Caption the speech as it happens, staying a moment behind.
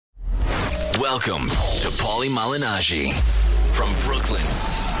Welcome to Paulie Malignaggi. From Brooklyn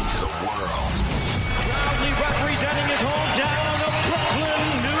to the world. Proudly representing his hometown of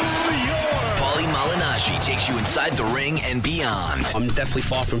Brooklyn, New York. Paulie Malignaggi takes you inside the ring and beyond. I'm definitely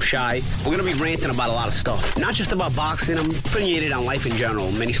far from shy. We're going to be ranting about a lot of stuff. Not just about boxing. I'm opinionated on life in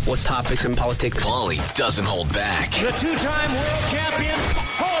general. Many sports topics and politics. Paulie doesn't hold back. The two-time world champion,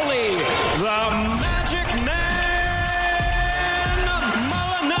 Paulie, the Magic Man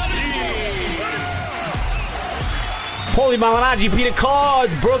Malignaggi. Paulie Malignaggi, Peter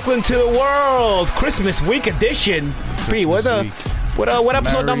Cards, Brooklyn to the world, Christmas week edition. P, what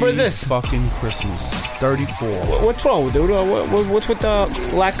episode number is this? Fucking Christmas, 34. What's wrong, dude? What's with the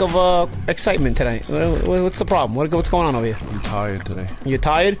lack of excitement tonight? What's the problem? What's going on over here? I'm tired today. You're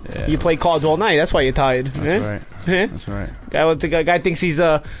tired? Yeah. You play cards all night. That's why you're tired. That's right. Eh? That's right. Guy thinks he's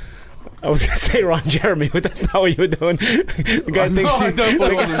I was gonna say Ron Jeremy, but that's not what you were doing. The guy thinks he's.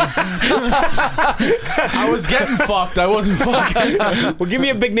 I was getting fucked. I wasn't fucking. Well, give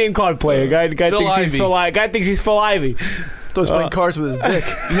me a big name card player. Guy thinks he's Phil. Guy thinks he's Phil Ivey. Thought he was playing cards with his dick.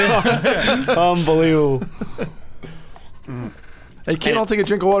 Unbelievable. Hey, you can't all take a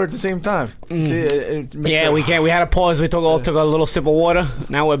drink of water at the same time. See, We can't. We had a pause. We took a little sip of water.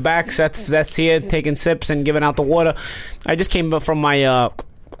 Now we're back. That's here, taking sips and giving out the water. I just came from my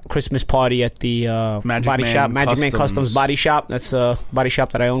Christmas party at the Magic Man Customs Body Shop. That's a body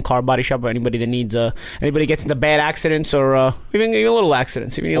shop that I own, car body shop. Anybody that needs anybody gets into bad accidents or even little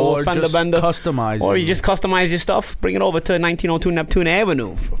accidents, even a little fender bender, customize, or you just customize your stuff, bring it over to 1902 Neptune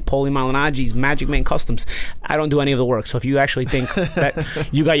Avenue for Paulie Malignaggi's Magic Man Customs. I don't do any of the work, so if you actually think that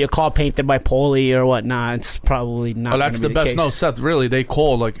you got your car painted by Paulie or whatnot, it's probably not. Oh, that's the best. Case. No, Seth, really, they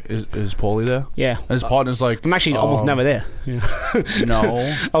call like, is Paulie there? Yeah, and his partner's like, I'm actually almost never there. Yeah.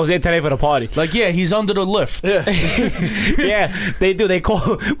 No. I was there today for the party. Like, yeah, he's under the lift. Yeah. Yeah, they do. They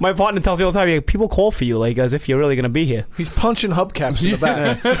call. My partner tells me all the time, yeah, people call for you, like, as if you're really going to be here. He's punching hubcaps in the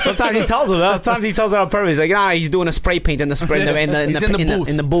back. Sometimes he tells them. Sometimes he tells them on purpose. Like, he's doing a spray paint in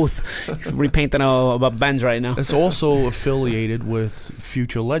the booth. He's repainting a Benz right now. It's also affiliated with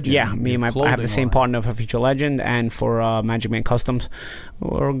Future Legend. Yeah, I have the same partner for Future Legend and for Magic Man Customs.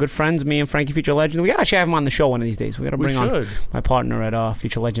 We're good friends, me and Frankie Future Legend. We got to actually have him on the show one of these days. We got to bring on my partner at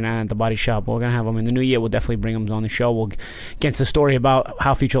Future Legend and at the body shop. We're going to have him in the new year. We'll definitely bring him on the show. We'll get into the story about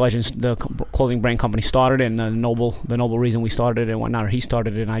how Future Legends, the clothing brand company, started and the noble reason we started it and whatnot, or he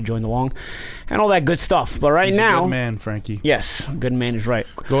started it and I joined along, and all that good stuff. But right now, a good man, Frankie. Yes, good man is right.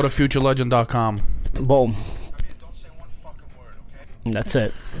 Go to futurelegend.com. Boom. That's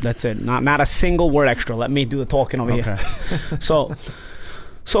it. Not a single word extra. Let me do the talking over here.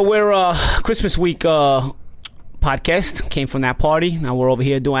 So we're Christmas week podcast came from that party. Now we're over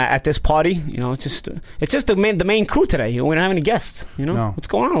here doing at this party. You know, it's just the main crew today. We don't have any guests. You know, what's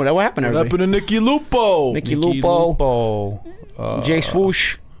going on with that? What happened? What happened to Nicky Lupo? Nicky Lupo. Jay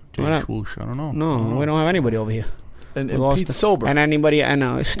Swoosh. Swoosh. I don't know. No, we don't have anybody over here. And Pete Sober. And anybody? And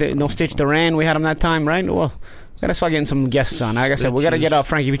no Stitch Duran. We had him that time, right? Well. Gotta start getting some guests on. Like I said, we gotta get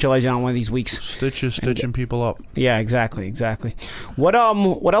Frankie Future Legend on one of these weeks. Stitching people up. Yeah, exactly. What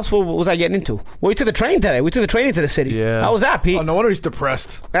else was I getting into? Well, we took the train today. We took the train into the city. Yeah. How was that, Pete? Oh, no wonder he's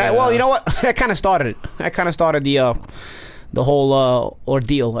depressed. Well, you know what? That kind of started it. That kind of started the whole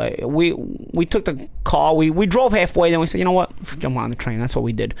ordeal. We took the car. We drove halfway. Then we said, you know what? Jump on the train. That's what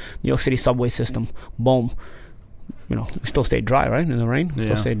we did. New York City subway system. Boom. You know, we still stayed dry, right? In the rain,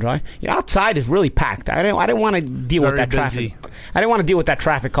 still stayed dry. Yeah, outside is really packed. I didn't want to deal with that traffic. I didn't want to deal with that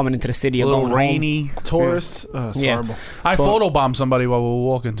traffic coming into the city. A little going rainy. Home. Tourists. It's horrible. I photobombed somebody while we were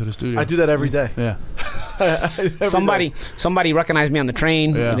walking to the studio. I do that every day. Yeah. Somebody recognized me on the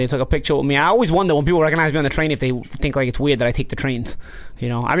train. Yeah. They took a picture with me. I always wonder when people recognize me on the train if they think like it's weird that I take the trains. You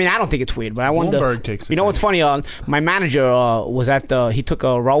know, I mean, I don't think it's weird, but I wonder. Bloomberg takes it. You know what's funny? My manager was at he took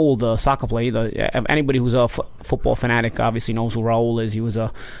Raul, the soccer player. Anybody who's a football fanatic obviously knows who Raul is. He was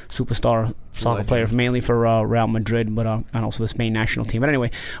a superstar soccer player, mainly for Real Madrid, but and also the Spain national team. But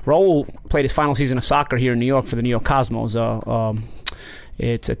anyway, Raul played his final season of soccer here in New York for the New York Cosmos.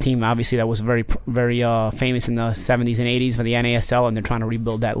 It's a team, obviously, that was very, very famous in the 70s and 80s for the NASL, and they're trying to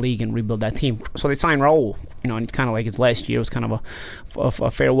rebuild that league and rebuild that team. So they signed Raul, you know, and it's kind of like his last year. It was kind of a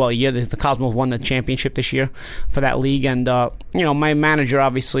farewell year. The Cosmos won the championship this year for that league, and, you know, my manager,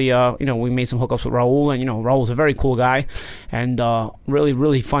 obviously, you know, we made some hookups with Raul, and, you know, Raul's a very cool guy and really,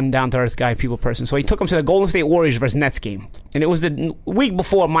 really fun, down-to-earth guy, people person. So he took him to the Golden State Warriors versus Nets game, and it was the week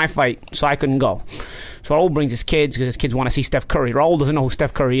before my fight, so I couldn't go. So So Raul brings his kids because his kids want to see Steph Curry. Raul doesn't know who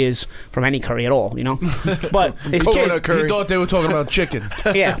Steph Curry is from any Curry at all, you know. But his kids, He thought they were talking about chicken.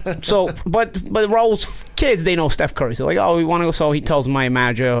 yeah. So, but Raul's kids, they know Steph Curry. So like, oh, we want to go. So he tells my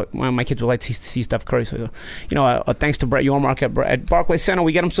manager, my kids would like to see Steph Curry. So, you know, thanks to Brett Yormark at Barclays Center,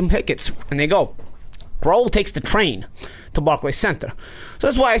 we get them some tickets, and they go. Raul takes the train to Barclays Center. So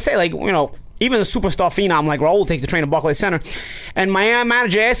that's why I say, like, you know, even the superstar phenom like Raul takes the train to Barclays Center. And my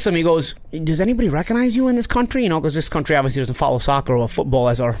manager asks him, he goes, does anybody recognize you in this country? You know, because this country obviously doesn't follow soccer or football,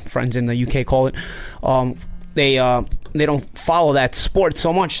 as our friends in the UK call it. They don't follow that sport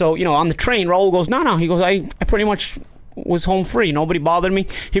so much. So, you know, on the train, Raul goes, no. He goes, I pretty much was home free. Nobody bothered me.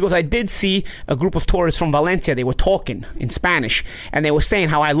 He goes, I did see a group of tourists from Valencia. They were talking in Spanish, and they were saying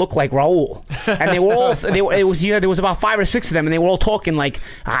how I look like Raul. And they were all, there was about 5 or 6 of them, and they were all talking like,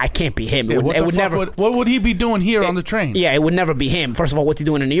 I can't be him. What would he be doing here on the train? Yeah, it would never be him. First of all, what's he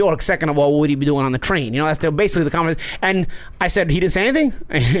doing in New York? Second of all, what would he be doing on the train? You know, that's basically the conversation. And I said, he didn't say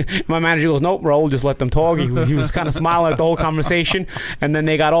anything? My manager goes, nope, Raul just let them talk. He was kind of smiling at the whole conversation, and then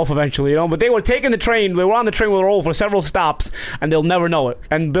they got off eventually, you know. But they were taking the train. They were on the train with Raul for several stops, and they'll never know it.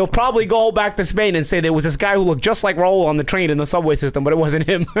 And they'll probably go back to Spain and say there was this guy who looked just like Raul on the train in the subway system, but it wasn't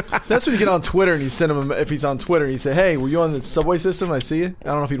him. So that's when you get on Twitter and you send him, if he's on Twitter, and you say, hey, were you on the subway system? I see you. I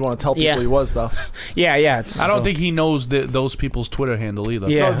don't know if he'd want to tell people he was, though. Yeah. I don't think he knows those people's Twitter handle either.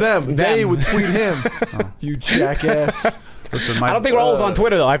 Yeah. No, them. They would tweet him. You jackass. Listen, I don't think Raul's on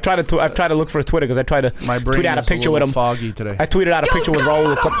Twitter though. I've tried to look for his Twitter because I tried to tweet out a picture with him. Foggy today. I tweeted out a picture with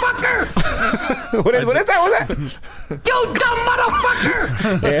Raul. What is that? You dumb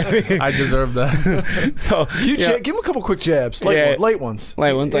motherfucker! I deserve that. So Give him a couple quick jabs, light ones.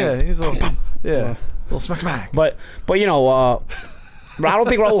 Yeah, he's a little smack. But you know, I don't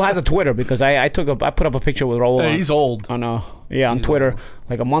think Raul has a Twitter because I put up a picture with Raul. He's old. On Twitter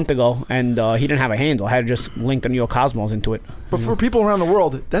like a month ago, and he didn't have a handle. I had just linked the New York Cosmos into it. But for people around the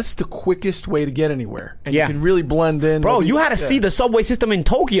world, that's the quickest way to get anywhere, and you can really blend in. Bro, you had to see the subway system in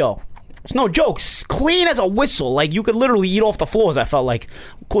Tokyo. It's no joke. Clean as a whistle. Like, you could literally eat off the floors, I felt like.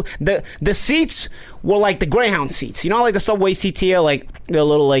 The seats were like the Greyhound seats. You know, like the subway seats here, like, they're a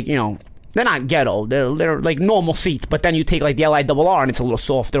little, like, you know, they're not ghetto. They're like normal seats. But then you take like the LIRR and it's a little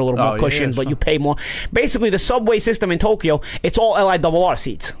softer, a little more cushioned, but you pay more. Basically, the subway system in Tokyo, it's all LIRR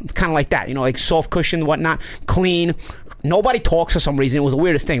seats. It's kind of like that, you know, like soft cushion, whatnot, clean. Nobody talks for some reason. It was the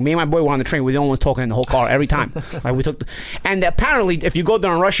weirdest thing. Me and my boy were on the train. We were the only ones talking in the whole car every time. Like, we took, and apparently, if you go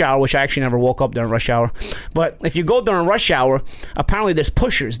during rush hour, which I actually never woke up during rush hour, but if you go during rush hour, apparently there's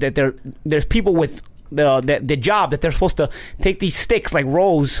pushers. That there's people with the job that they're supposed to take these sticks like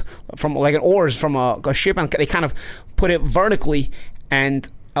rows from like an oars from a ship, and they kind of put it vertically and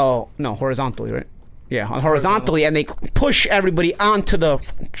horizontally, right? Yeah, horizontally, and they push everybody onto the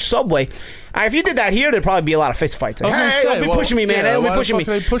subway. If you did that here, there'd probably be a lot of fist fights. Like, don't be pushing me, man. Don't be pushing me.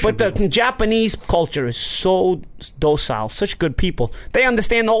 But the Japanese culture is so docile, such good people. They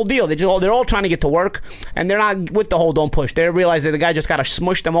understand the whole deal. They're all trying to get to work, and they're not with the whole don't push. They realize that the guy just got to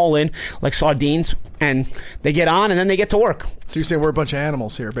smush them all in like sardines, and they get on, and then they get to work. So you're saying we're a bunch of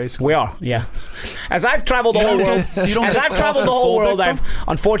animals here, basically? We are, yeah. As I've traveled the whole world, I've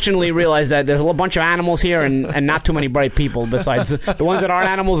unfortunately realized that there's a bunch of animals here and not too many bright people. Besides, the ones that aren't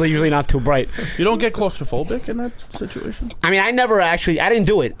animals are usually not too bright. You don't get claustrophobic in that situation? I mean, I didn't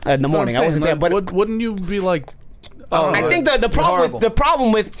do it in the morning. I wasn't there, but wouldn't you be like? I think the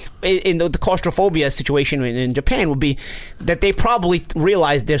problem with in the claustrophobia situation in Japan would be that they probably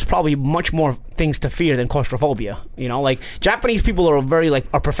realize there's probably much more things to fear than claustrophobia. You know, like Japanese people are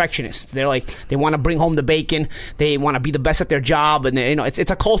are perfectionists. They're like, they want to bring home the bacon. They want to be the best at their job, and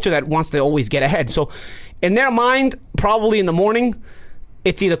it's a culture that wants to always get ahead. So, in their mind, probably in the morning,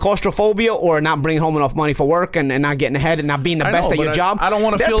 it's either claustrophobia or not bringing home enough money for work and not getting ahead and not being the best at your job. I don't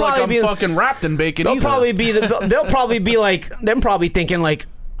want to feel like I'm fucking wrapped in bacon either. They'll probably be like, them probably thinking like,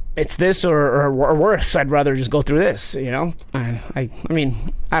 it's this or worse. I'd rather just go through this, you know? I mean,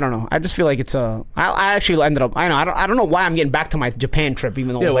 I don't know. I just feel like it's I actually ended up, I don't know why I'm getting back to my Japan trip,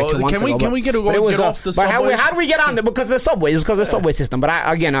 even though it was like 2 months ago. Can we get off the subway? How do we get on there? Because of the subway. It was because of the subway system. But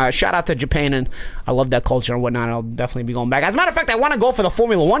shout out to Japan, and I love that culture and whatnot. I'll definitely be going back. As a matter of fact, I want to go for the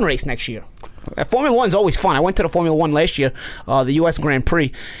Formula 1 race next year. Formula 1's always fun. I went to the Formula 1 last year, the U.S. Grand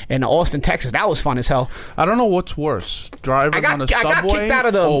Prix in Austin, Texas. That was fun as hell. I don't know what's worse, driving on a subway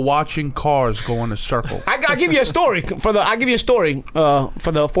or watching cars go in a circle. I'll give you a story for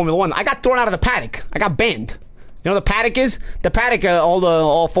the Formula 1. I got thrown out of the paddock. I got banned. You know what the paddock is? The paddock,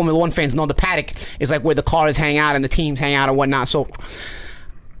 all Formula 1 fans know the paddock is like where the cars hang out and the teams hang out and whatnot. So,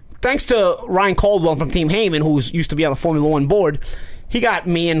 thanks to Ryan Caldwell from Team Heyman, who used to be on the Formula 1 board, he got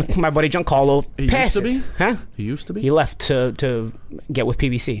me and my buddy Giancarlo passes. Used to be? Huh? He used to be? He left to get with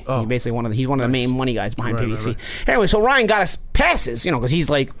PBC. Oh. He's one of the main money guys behind PBC. Right. Anyway, so Ryan got us passes, because he's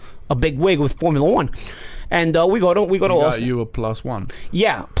like a big wig with Formula One. And we go to Austin. Got you a +1.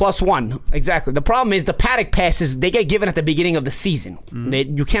 Yeah, +1. Exactly. The problem is the paddock passes, they get given at the beginning of the season.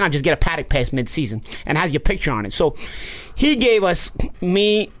 You cannot just get a paddock pass mid-season and has your picture on it. So he gave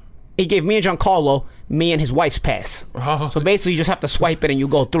me and Giancarlo, me and his wife's pass. Oh. So basically you just have to swipe it and you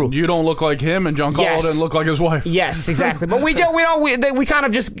go through. You don't look like him, and Giancarlo didn't look like his wife. Yes, exactly. But we kind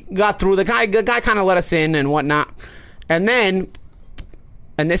of just got through. The guy kind of let us in and whatnot. And then,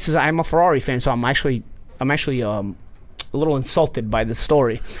 I'm a Ferrari fan, so I'm actually a little insulted by this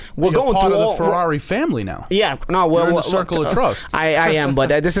story. We're going part through of the Ferrari family now. Yeah, no, you're in the circle of trust. I am, but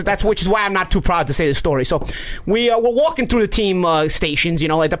which is why I'm not too proud to say the story. So we're walking through the team stations.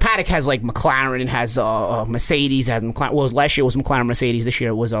 Like the paddock has like McLaren, it has Mercedes, has McLaren. Well, last year it was McLaren Mercedes. This year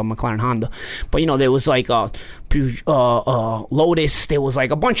it was McLaren Honda. But there was like Lotus. There was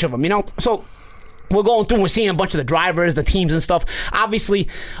like a bunch of them. So. We're going through, we're seeing a bunch of the drivers, the teams and stuff. Obviously,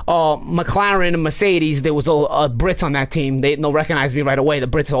 McLaren and Mercedes, there was a Brits on that team. They'll recognize me right away. The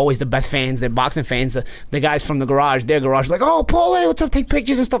Brits are always the best fans. They're boxing fans. The guys from the garage, their garage, like, oh, Paulie, what's up? Take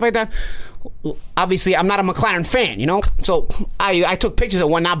pictures and stuff like that. Obviously, I'm not a McLaren fan, So I took pictures of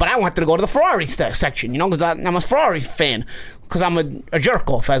one now, but I wanted to go to the Ferrari section, because I'm a Ferrari fan. Because I'm a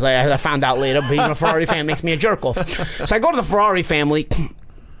jerk-off, as I found out later. Being a Ferrari fan makes me a jerk-off. So I go to the Ferrari family,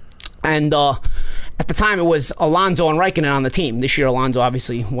 and at the time, it was Alonso and Raikkonen on the team. This year, Alonso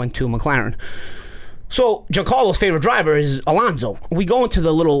obviously went to McLaren. So, Giancarlo's favorite driver is Alonso. We go into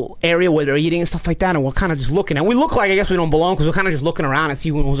the little area where they're eating and stuff like that, and we're kind of just looking. And we look like, I guess we don't belong, because we're kind of just looking around and see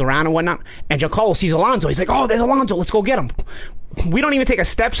who's around and whatnot. And Giancarlo sees Alonso. He's like, oh, there's Alonso. Let's go get him. We don't even take a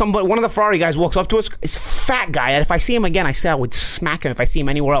step. One of the Ferrari guys walks up to us. This fat guy. And if I see him again, I said I would smack him if I see him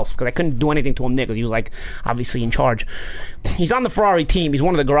anywhere else, because I couldn't do anything to him there because he was like obviously in charge. He's on the Ferrari team. He's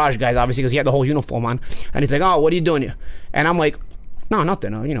one of the garage guys, obviously, because he had the whole uniform on. And he's like, oh, what are you doing here? And I'm like, no,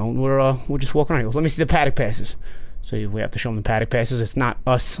 nothing. We're just walking around. He goes, let me see the paddock passes. So we have to show him the paddock passes. It's not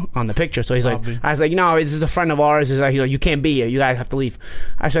us on the picture. So he's like, I was like, no, this is a friend of ours. He's like, you can't be here. You guys have to leave.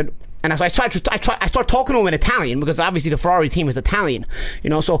 I said. And so I start talking to him in Italian, because obviously the Ferrari team is Italian,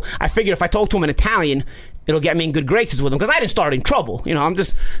 So I figured if I talk to him in Italian, it'll get me in good graces with him, because I didn't start in trouble, I'm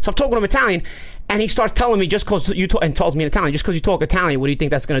talking to him Italian, and he starts telling me and tells me in Italian, just because you talk Italian, what do you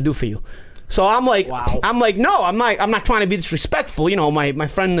think that's going to do for you? So I'm like, wow. No, I'm not trying to be disrespectful. My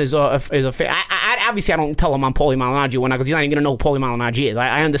friend is a fan. I obviously I don't tell him I'm Paulie Malignaggi or not, because he's not even gonna know who Paulie Malignaggi is.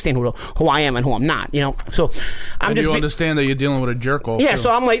 I understand who I am and who I'm not. So I'm just. You understand that you're dealing with a jerk off. Yeah. Too. So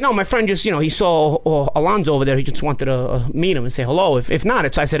I'm like, no, my friend just he saw Alonso over there. He just wanted to meet him and say hello. If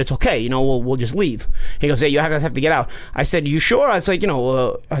not, I said it's okay. We'll just leave. He goes, hey, you have to get out. I said, you sure? I was like,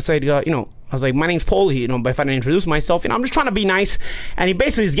 I was like, my name's Paulie, but if I didn't introduce myself, I'm just trying to be nice. And he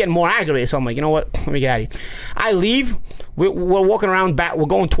basically is getting more aggravated. So I'm like, you know what? Let me get out of here. I leave. We're walking around back. We're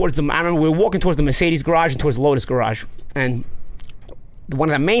going towards I remember we were walking towards the Mercedes garage and towards the Lotus garage. And one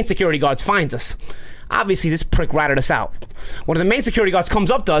of the main security guards finds us. Obviously, this prick ratted us out. One of the main security guards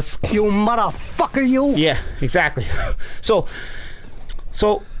comes up to us. You motherfucker, you. Yeah, exactly. So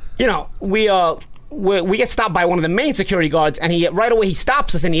we get stopped by one of the main security guards, and right away he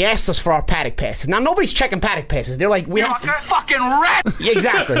stops us and he asks us for our paddock passes. Now nobody's checking paddock passes. They're like, you're a fucking rat.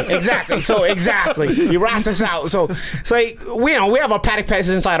 Exactly. So he rats us out. So we have our paddock passes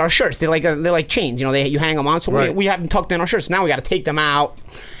inside our shirts. They're like chains. You hang them on. So right. we have them tucked in our shirts. Now we got to take them out,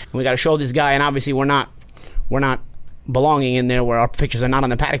 and we got to show this guy. And obviously we're not belonging in there where our pictures are not on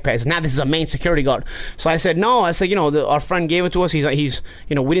the paddock passes. Now this is a main security guard. So I said, no. I said, our friend gave it to us. He's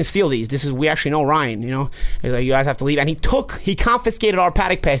we didn't steal these. We actually know Ryan, He's like, you guys have to leave. And he confiscated our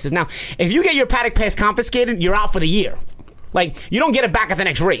paddock passes. Now, if you get your paddock pass confiscated, you're out for the year. Like, you don't get it back at the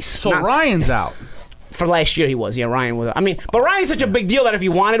next race. So Ryan's out. For last year he was. Yeah, Ryan was. But Ryan's such a big deal that if he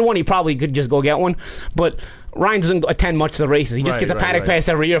wanted one, he probably could just go get one. But Ryan doesn't attend much to the races. He just gets a paddock pass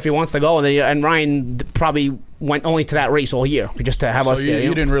every year if he wants to go. And Ryan probably went only to that race all year just to have us there.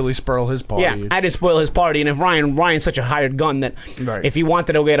 You didn't really spoil his party. Yeah, I didn't spoil his party. And if Ryan's such a hired gun that if he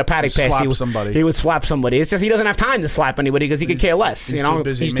wanted to get a paddock pass, he would slap somebody. It's just he doesn't have time to slap anybody because he could care less.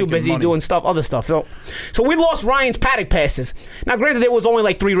 He's too busy doing other stuff. So we lost Ryan's paddock passes. Now, granted, there was only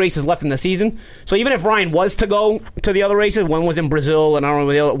like 3 races left in the season. So even if Ryan was to go to the other races, one was in Brazil, and I don't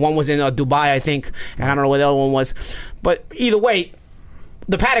know, one was in Dubai, I think, and I don't know where the other one was. But either way,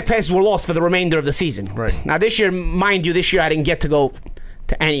 the paddock passes were lost for the remainder of the season. Right. Now this year, mind you, I didn't get to go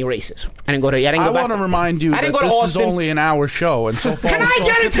to any races. I didn't go to. I want to remind you that this is only an hour show, and so far. Can I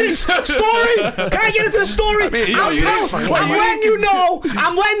get into the story? Can I get into the story?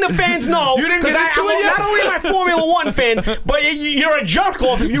 I'm letting the fans know because I'm not only am I Formula One fan, but you're a jerk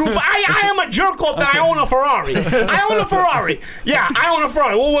off. If you, I am a jerk off that I own a Ferrari. I own a Ferrari. Yeah, I own a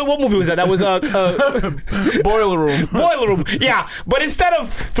Ferrari. What movie was that? That was Boiler Room. Boiler Room. Yeah, but instead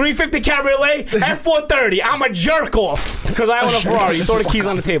of 350 Cabriolet, F430, I'm a jerk off because I own a Ferrari. You throw the keys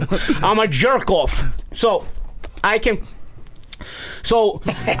on the table. I'm a jerk off. So I can. So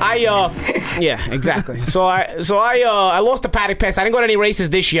yeah, exactly. So I lost the paddock pass. I didn't go to any races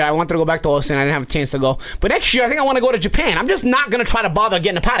this year. I wanted to go back to Austin. I didn't have a chance to go. But next year, I think I want to go to Japan. I'm just not gonna try to bother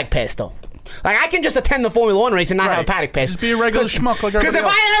getting a paddock pass though. Like I can just attend the Formula One race and not have a paddock pass. Just be a regular schmuck like everybody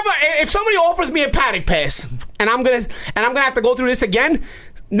else. Because if somebody offers me a paddock pass and I'm gonna have to go through this again.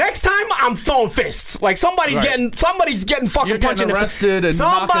 Next time, I'm throwing fists. Like somebody's getting fucking punched in the face.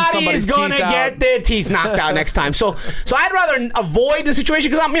 Somebody is gonna get their teeth knocked out next time. So I'd rather avoid the situation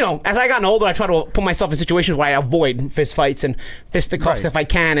because I'm, as I gotten older, I try to put myself in situations where I avoid fist fights and fisticuffs if I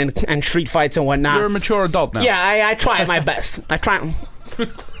can, and street fights and whatnot. You're a mature adult now. Yeah, I try my best. I try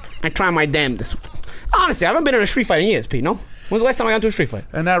my damnedest. Honestly, I haven't been in a street fight in years, Pete. No. When's the last time I got into a street fight?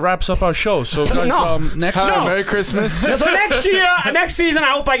 And that wraps up our show. So, guys, Merry Christmas. So next season, I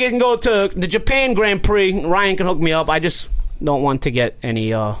hope I can go to the Japan Grand Prix. Ryan can hook me up. I just don't want to get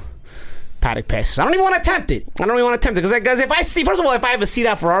any paddock passes. I don't even want to attempt it. Because if I see, first of all, if I ever see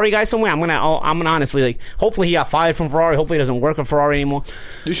that Ferrari guy somewhere, I'm gonna honestly hopefully he got fired from Ferrari. Hopefully he doesn't work at Ferrari anymore.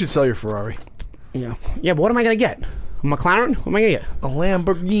 You should sell your Ferrari. Yeah, but what am I gonna get? A McLaren? What am I gonna get? A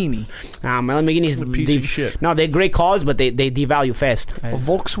Lamborghini. My Lamborghini's a piece of shit. No, they're great cars, but they devalue fast. A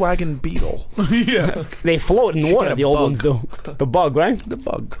Volkswagen Beetle. Yeah. They float in water, the old ones do. The Bug, right? The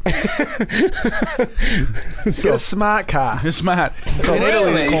Bug. Get a smart car. It's smart. In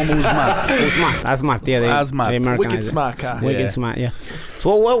Italy, they call them smart. That's smart. Yeah, they Americanize Wicked smart car. Wicked smart, yeah.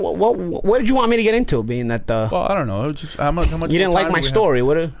 So what did you want me to get into, being that... well, I don't know. Just, how much you didn't like my story,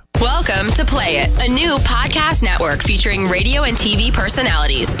 what? Welcome to Play It, a new podcast network featuring radio and TV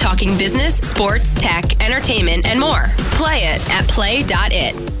personalities talking business, sports, tech, entertainment, and more. Play it at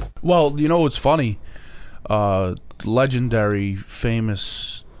play.it. Well, you know what's funny? Legendary,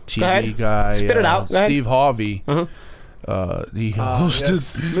 famous TV guy, spit it out. Steve Harvey. Uh-huh. He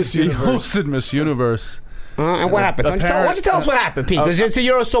hosted Miss Universe. And what happened? Why don't you tell us what happened, Pete? Because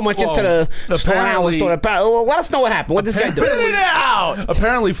you're so much into the story. Let us know what happened. What did this guy do? Spit it out!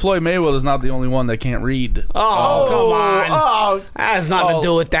 Apparently, Floyd Mayweather is not the only one that can't read. Oh, come on. That has nothing to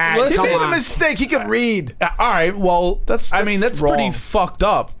do with that. This ain't a mistake. He can read. All right, well, that's pretty fucked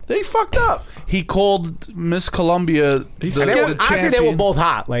up. They fucked up. He called Miss Columbia the champion. Honestly, they were both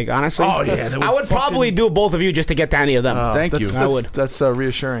hot. Like, honestly. Oh, yeah. I would probably do both of you just to get to any of them. Thank you. I would. That's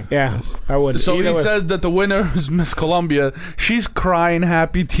reassuring. Yeah, I would. So he said that the winner is Miss Columbia. She's crying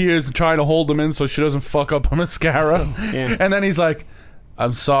happy tears and trying to hold them in so she doesn't fuck up her mascara. Yeah. And then he's like,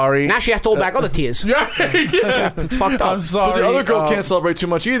 I'm sorry. Now she has to hold back other tears. Yeah. It's fucked up. I'm sorry. But the other girl can't celebrate too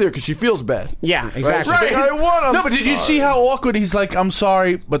much either because she feels bad. Yeah, exactly. Right. I won. No, but did you see how awkward he's like, I'm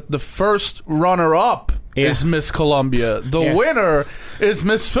sorry, but the first runner-up is Miss Columbia. The winner is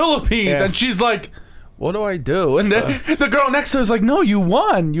Miss Philippines. Yeah. And she's like, what do I do? And then the girl next to her is like, no, you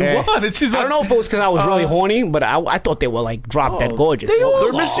won. You won. And she's like, I don't know if it was because I was really horny, but I thought they were like drop dead gorgeous.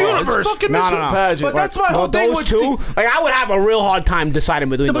 They're Miss Universe. Fucking Miss pageant. But that's my whole thing with two. Like I would have a real hard time deciding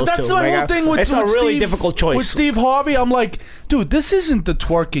between those two. But that's my whole thing with it's a really difficult choice. With Steve Harvey, I'm like, dude, this isn't the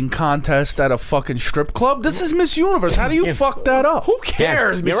twerking contest at a fucking strip club. This is Miss Universe. How do you fuck that up? Who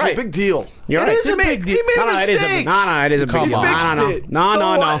cares? You're right. It's a big deal. You're right. It is a big deal. He made a mistake. It is a big deal.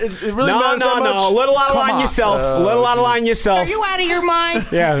 No. It really matters that much? A little out of line yourself. A little out of line yourself. Are you out of your mind?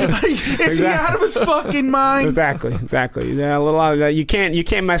 Yeah. Is he out of his fucking mind? Exactly. Yeah, a little out of that. You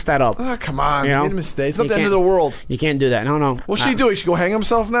can't mess that up. Oh, come on. You know? He made a mistake. It's not the end of the world. You can't do that. No. What's he do? He should go hang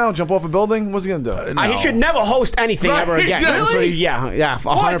himself now? Jump off a building? What's he going to do? He should never host anything ever again. Really? Yeah, 100%.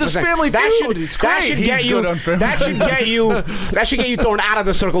 What? This Family Feud. It's great. That should get you thrown out of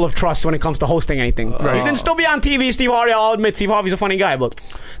the circle of trust when it comes to hosting anything. You can still be on TV, Steve Harvey. I'll admit Steve Harvey's a funny guy, but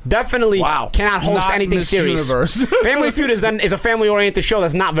definitely cannot host anything Miss serious. Universe. Family Feud is a family-oriented show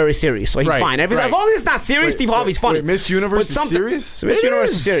that's not very serious, so he's fine. As long as it's not serious, Steve Harvey's funny. Miss Universe is serious? Miss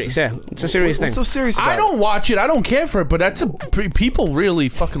Universe is serious, yeah. It's a serious thing. What's so serious about it? I don't watch it. I don't care for it, but people really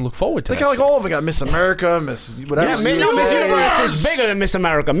fucking look forward to it. They got like all of them. Got Miss America, Miss whatever. Yeah, Miss Universe is bigger than Miss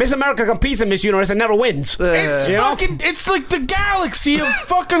America. Miss America competes in Miss Universe and never wins. It's like the galaxy of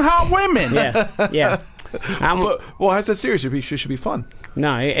fucking hot women. Yeah. Well, how's that serious? It should be fun.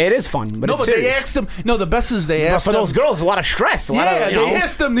 No, it is fun, but it's but serious. they asked him. No, the best is they asked for him. those girls, a lot of stress. A lot of, they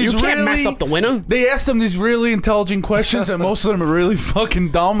asked them these you can't really, mess up the winner. They asked them these really intelligent questions, and most of them are really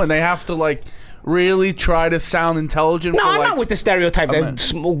fucking dumb, and they have to like really try to sound intelligent. No, for, I'm like, not with the stereotype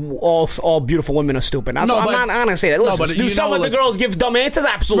that all beautiful women are stupid. I'm not gonna say that. Listen, do some of the girls give dumb answers?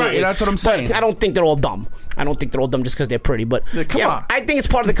 Absolutely. Right, that's what I'm saying. But I don't think they're all dumb. I don't think they're all dumb just because they're pretty. But come on. I think it's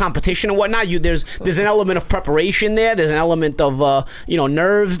part of the competition and whatnot. There's an element of preparation there. There's an element of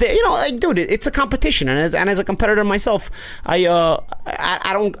nerves there. Like, dude, it's a competition, and as a competitor myself,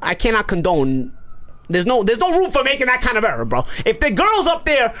 I cannot condone. There's no room for making that kind of error, bro. If the girls up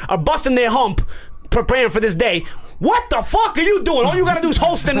there are busting their hump, preparing for this day, what the fuck are you doing? All you gotta do is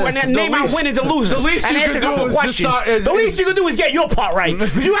host and name out winners and losers. The least and you answer a can couple do questions. is The least you can do is get your part right,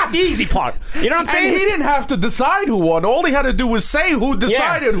 because you have the easy part. You know what I'm saying? And he didn't have to decide who won. All he had to do was say who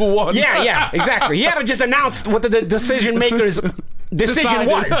decided who won. Yeah, exactly. He had to just announce what the decision maker's decision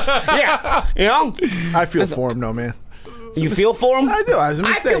was. Yeah, I feel for him, no, man. You feel for him? I do. I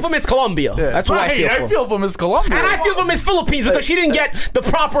feel for Miss Colombia. Yeah. That's what I feel for. I feel for Miss Colombia. And I feel for Miss Philippines because she didn't get the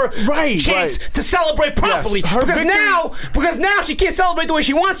proper chance to celebrate properly. Yes. Because now she can't celebrate the way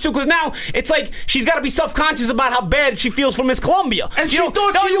she wants to, because now it's like she's got to be self-conscious about how bad she feels for Miss Colombia. And she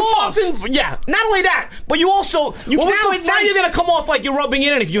thought she lost. Not only that, but you also now you're gonna come off like you're rubbing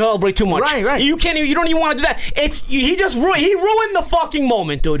it in if you celebrate too much. Right. You don't even want to do that. He ruined the fucking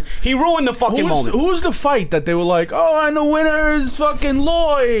moment, dude. He ruined the fucking moment. Who was the fight that they were like, oh, and the winner is fucking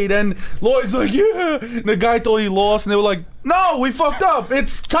Lloyd, and Lloyd's like, yeah. And the guy thought he lost, and they were like, no, we fucked up.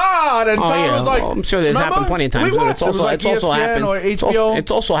 It's Todd, and Todd was like, I'm sure there's happened plenty of times. It's also happened. Or HBO.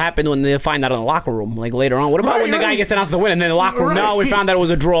 It's also happened when they find out in the locker room, like later on. What about when the guy gets announced to win, and then the locker room? No, we found out it was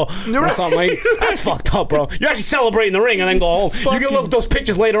a draw or something. Like, that's fucked up, bro. You actually celebrate in the ring and then go home. You can look at those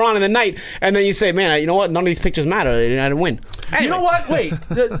pictures later on in the night, and then you say, man, you know what? None of these pictures matter. I didn't win. Anyway. You know what? Wait.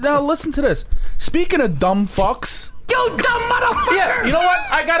 Now listen to this. Speaking of dumb fucks. You dumb motherfucker! Yeah, you know what?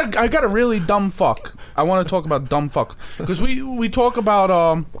 I got a really dumb fuck. I want to talk about dumb fucks because we talk about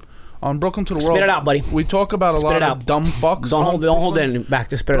on Brooklyn to the World. Spit it out, buddy. We talk about a lot of dumb fucks. Don't hold it back.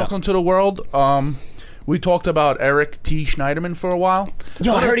 Just spit it out. Brooklyn to the World. We talked about Eric T. Schneiderman for a while.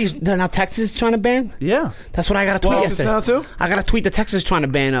 Yo, I heard they're now Texas trying to ban. Yeah, that's what I got to tweet yesterday. Now too? I got to tweet that Texas is trying to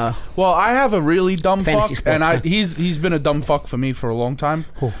ban. Well, I have a really dumb fuck, sports, and he's been a dumb fuck for me for a long time.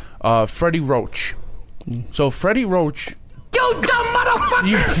 Who? Freddie Roach. So Freddie Roach. You dumb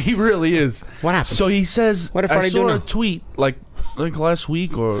motherfucker! He really is. What happened? So he says, what did Freddie do now? I saw a tweet like last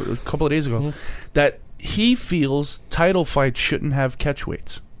week or a couple of days ago that he feels title fights shouldn't have catch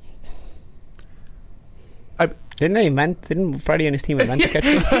weights. Didn't Freddie and his team invent the catch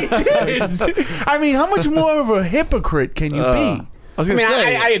weights? He did. I mean, how much more of a hypocrite can you be?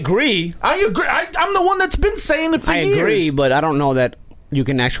 I agree. I agree. I'm the one that's been saying it for years. I agree, but I don't know that you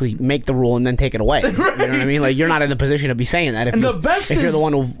can actually make the rule and then take it away. Right. You know what I mean? Like, you're not in the position to be saying that if you're the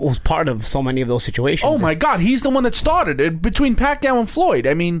one who was part of so many of those situations. Oh my God, he's the one that started it between Pacquiao and Floyd.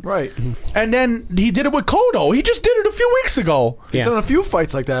 I mean, right. And then he did it with Cotto. He just did it a few weeks ago. He's done a few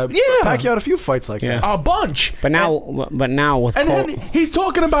fights like that. Yeah, Pacquiao had a few fights like that. A bunch. But now with then he's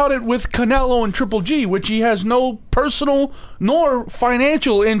talking about it with Canelo and Triple G, which he has no personal nor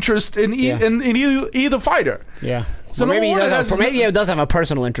financial interest in either fighder. Yeah. So maybe he does have a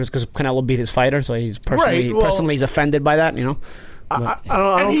personal interest because Canelo beat his fighter, so he's personally he's offended by that, you know. I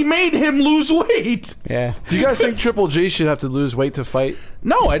don't. And he made him lose weight. Yeah. Do you guys think Triple G should have to lose weight to fight?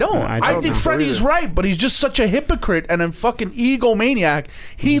 No, I don't. I think Freddie's right, but he's just such a hypocrite and a fucking egomaniac.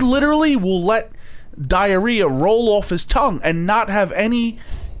 He literally will let diarrhea roll off his tongue and not have any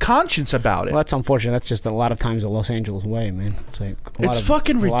conscience about it. Well, that's unfortunate. That's just a lot of times the Los Angeles way, man. It's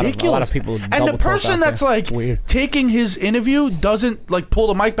fucking ridiculous. A lot of people. And the person that's like taking his interview doesn't like pull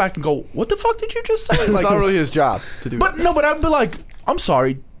the mic back and go, "What the fuck did you just say?" It's like, not really his job to do. But I'd be like, "I'm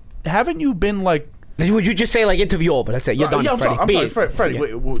sorry, haven't you been like?" Would you just say like interview over? That's it. You're done, Freddie. I'm sorry, Freddie.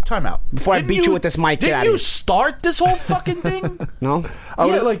 Wait, time out. Before I beat you with this mic, didn't you start this whole fucking thing? No.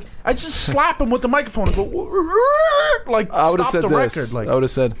 I just slap him with the microphone and go like I would have said the this. record. Like, I would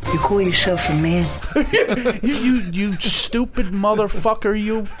have said, You call yourself a man? you stupid motherfucker,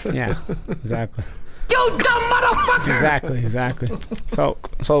 you. Yeah, exactly. You dumb motherfucker! Exactly.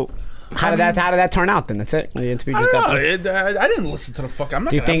 So. How did that turn out then? That's it. The interview just got done. I didn't listen to the fuck. I'm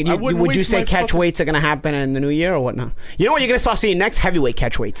not. Do you think? Would you say catch weights are going to happen in the new year or whatnot? You know what you're going to start seeing next? Heavyweight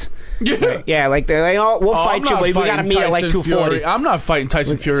catch weights. Yeah, like we'll fight you, but we got to meet at like 240. I'm not fighting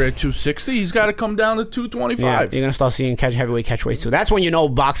Tyson Fury at 260. He's got to come down to 225. Yeah, you're going to start seeing heavyweight catch weights. So that's when you know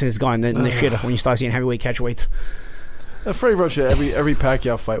boxing is gone in the shitter, when you start seeing heavyweight catch weights. Freddie Roach, every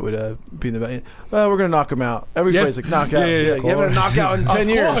Pacquiao fight would be in the well, we're gonna knock him out. Every fight's like knockout. Yeah, you haven't a knockout in 10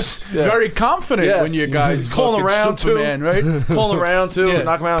 years. Yeah. Very confident when you guys calling around Superman, right? Calling around too,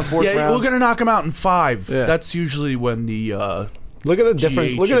 knock him out in fourth round. We're gonna knock him out in 5. Yeah. That's usually when the look at the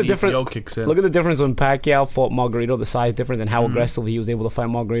difference. Look at the difference. Look at the difference when Pacquiao fought Margarito. The size difference and how aggressively he was able to fight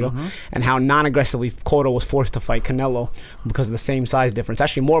Margarito, and how non-aggressively Cotto was forced to fight Canelo because of the same size difference.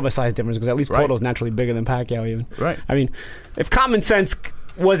 Actually, more of a size difference because at least Cotto's naturally bigger than Pacquiao. Even I mean, if common sense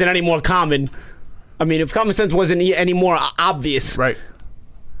wasn't any more common, if common sense wasn't any more obvious,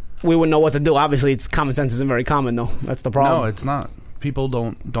 we wouldn't know what to do. Obviously, common sense isn't very common though. That's the problem. No, it's not. People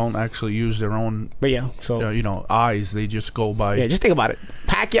don't actually use their own, eyes. They just go by. Yeah, just think about it.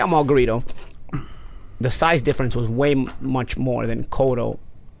 Pacquiao Margarito, the size difference was way much more than Cotto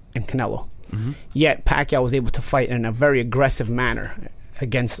and Canelo. Yet Pacquiao was able to fight in a very aggressive manner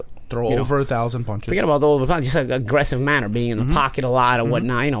against. Throw over 1,000 punches. Forget about the over punches, just an aggressive manner, being in the pocket a lot or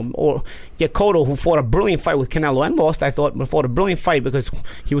whatnot, Or Cotto, who fought a brilliant fight with Canelo and lost, I thought, but fought a brilliant fight because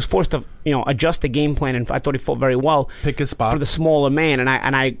he was forced to, adjust the game plan, and I thought he fought very well. Pick his spots for the smaller man, and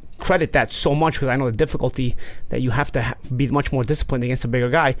I credit that so much because I know the difficulty that you have to be much more disciplined against a bigger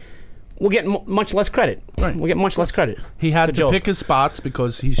guy. We'll get much less credit. Right. We'll get much less credit. He had to pick his spots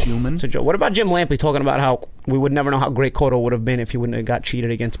because he's human. It's a joke. What about Jim Lampley talking about how we would never know how great Cotto would have been if he wouldn't have got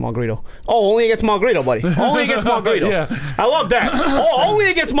cheated against Margarito? Oh, only against Margarito, buddy. Only against Margarito. Yeah. I love that. Only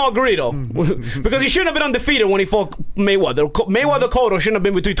against Margarito. Because he shouldn't have been undefeated when he fought Mayweather. Cotto shouldn't have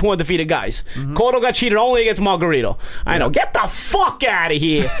been between two undefeated guys. Cotto got cheated only against Margarito. I know. Get the fuck out of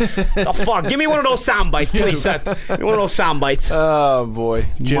here. The fuck. Give me one of those sound bites, please, Seth. Give me one of those sound bites. Oh, boy.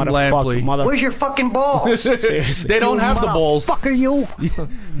 Jim Lampley. Where's your fucking balls? Seriously. They don't have the balls. Fucker, you.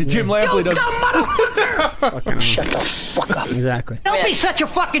 Jim Lampley doesn't. Shut the fuck up. Exactly. Don't be such a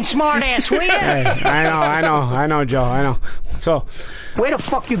fucking smart ass, will you? Hey, I know, Joe. I know. So, where the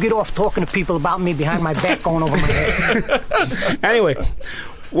fuck you get off talking to people about me behind my back, going over my head? Anyway.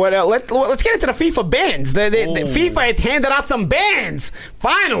 Let's get into the FIFA bans. The FIFA had handed out some bans.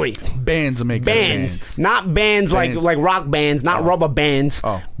 Finally, bands make bands, not bands like rock bands, not rubber bands.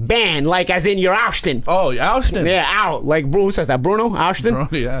 Oh, ban like as in you're ousting. Oh, ousting. Yeah, out. Like who says that? Bruno ousting.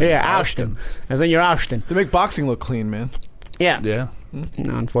 Yeah, ousting. As in you're ousting. They make boxing look clean, man. Yeah.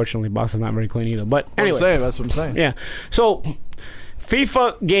 No, unfortunately, boxing's not very clean either. But anyway, that's what I'm saying. Yeah. So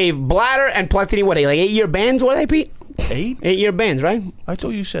FIFA gave Blatter and Platini 8-year bans. What are they, Pete? 8-year bans, right? I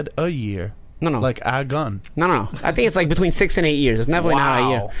thought you said a year. No. Like a gun. No. I think it's like between 6 and 8 years. It's never not a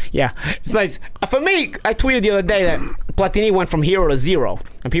year. Yeah. It's like, for me, I tweeted the other day that Platini went from hero to zero.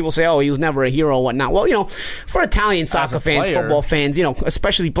 And people say, oh, he was never a hero or whatnot. Well, for Italian soccer fans, football fans,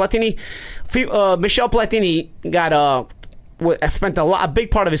 especially Platini, Michel Platini got spent a big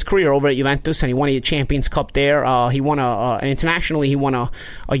part of his career over at Juventus, and he won a Champions Cup there. He won internationally. He won a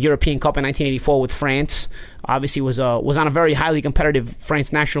European Cup in 1984 with France. Obviously, was on a very highly competitive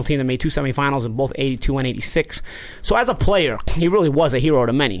France national team that made 2 semifinals in both 82 and 86. So as a player, he really was a hero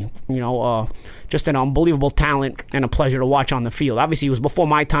to many. Just an unbelievable talent and a pleasure to watch on the field. Obviously, he was before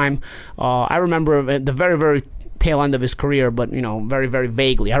my time. I remember the very, very tail end of his career, but very, very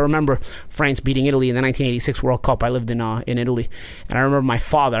vaguely. I remember France beating Italy in the 1986 World Cup. I lived in Italy, and I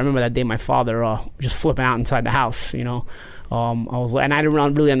remember that day my father just flipping out inside the house. And I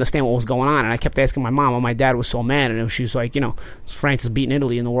didn't really understand what was going on, and I kept asking my mom why my dad was so mad, and she was like, France is beating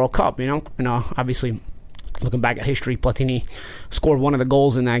Italy in the World Cup, and obviously. Looking back at history, Platini scored one of the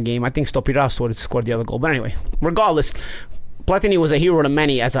goals in that game. I think Stopira scored the other goal. But anyway, regardless, Platini was a hero to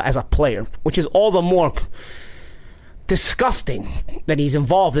many as a player, which is all the more disgusting that he's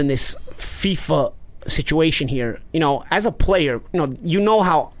involved in this FIFA situation here. As a player,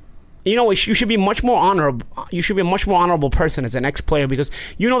 you should be much more honorable. You should be a much more honorable person as an ex-player because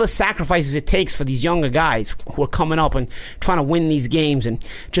the sacrifices it takes for these younger guys who are coming up and trying to win these games and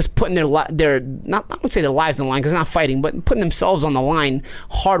just putting their not I would say their lives on the line because they're not fighting, but putting themselves on the line.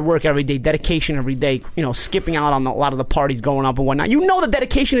 Hard work every day, dedication every day. Skipping out on a lot of the parties going up and whatnot. The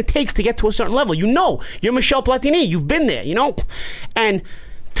dedication it takes to get to a certain level. You're Michel Platini. You've been there. And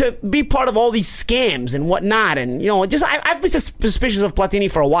to be part of all these scams and whatnot, and I've been suspicious of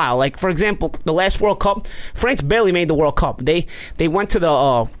Platini for a while. Like for example, the last World Cup, France barely made the World Cup. They went to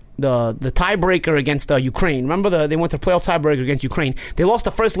the tiebreaker against Ukraine. Remember they went to the playoff tiebreaker against Ukraine. They lost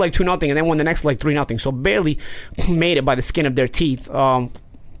the first leg 2-0 and then won the next leg 3-0. So barely made it by the skin of their teeth. I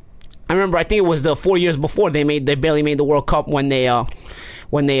remember I think it was the 4 years before they barely made the World Cup when they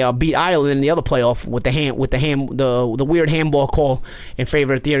beat Ireland in the other playoff with the weird handball call in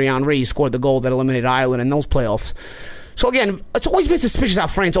favor of Thierry Henry. He scored the goal that eliminated Ireland in those playoffs. So again, it's always been suspicious how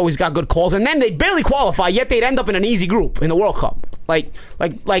France always got good calls, and then they barely qualify, yet they'd end up in an easy group in the World Cup. Like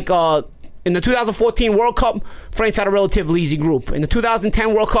in the 2014 World Cup, France had a relatively easy group. In the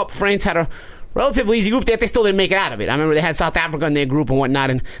 2010 World Cup, France had a relatively easy group, yet they still didn't make it out of it. I remember they had South Africa in their group and whatnot,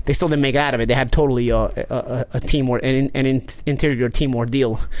 and they still didn't make it out of it. They had totally a team or an interior team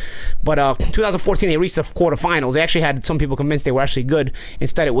ordeal. But 2014, they reached the quarterfinals. They actually had some people convinced they were actually good.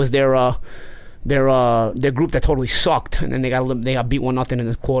 Instead, it was their group that totally sucked, and then they got beat 1-0 in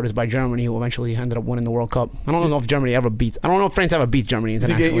the quarters by Germany, who eventually ended up winning the World Cup. I don't know if Germany ever beat. I don't know if France ever beat Germany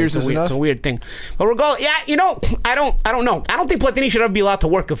internationally. Think 8 years is enough? It's a weird thing. But regardless, yeah, I don't know. I don't think Platini should ever be allowed to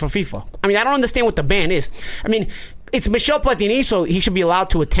work for FIFA. I mean, I don't understand what the ban is. I mean, it's Michel Platini, so he should be allowed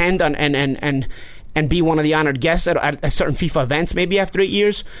to attend and be one of the honored guests at certain FIFA events, maybe after 8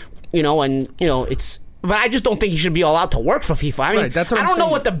 years. It's. But I just don't think he should be allowed to work for FIFA. I mean, I don't know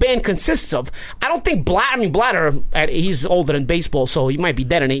what the ban consists of. I don't think Blatter, he's older than baseball, so he might be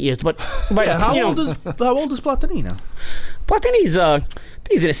dead in 8 years. But yeah, how old is Platini now? Platini's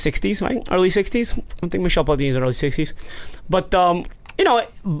he's in his 60s, right? Early 60s. I think Michel Platini's in early 60s. But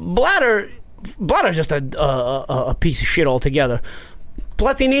Blatter's just a piece of shit altogether.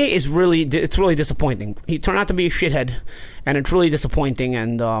 Platini is really disappointing. He turned out to be a shithead, and it's really disappointing.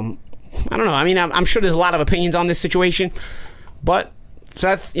 And I don't know. I mean, I'm sure there's a lot of opinions on this situation, but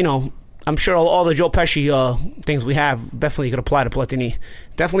Seth, I'm sure all the Joe Pesci things we have definitely could apply to Platini.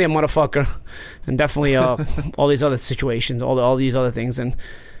 Definitely a motherfucker, and definitely all these other situations, all these other things. And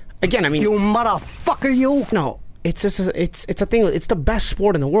again, I mean, You motherfucker, you! no, it's just it's a thing. It's the best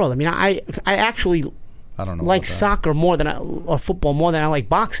sport in the world. I mean, I actually. I don't know. Like soccer more than or football more than I like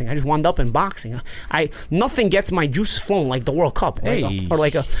boxing. I just wound up in boxing. Nothing gets my juices flowing like the World Cup, or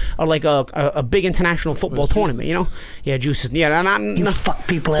like a big international football tournament. Yeah, juices. Yeah, You fuck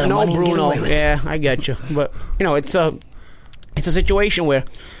people out of no, money. Bruno. And get away with it. Yeah, I get you. But it's a situation where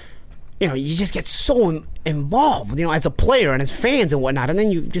you just get so involved, as a player and as fans and whatnot, and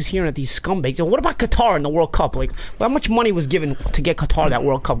then you just hearing at these scumbags. So what about Qatar in the World Cup? Like, how much money was given to get Qatar that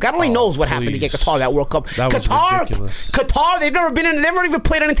World Cup? God only knows what happened to get Qatar that World Cup. That was ridiculous. Qatar, they've never even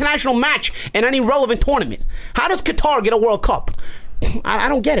played an international match in any relevant tournament. How does Qatar get a World Cup? I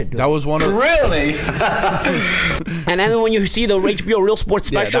don't get it, dude. That was one of Really? And then when you see the HBO Real Sports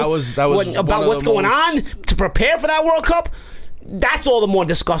special, that was about what's going on to prepare for that World Cup. That's all the more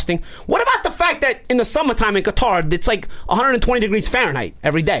disgusting. What about the fact that in the summertime in Qatar, it's like 120 degrees Fahrenheit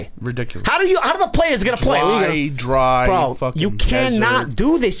every day? ridiculous. How do the players gonna play? Dry, bro, fucking you cannot desert.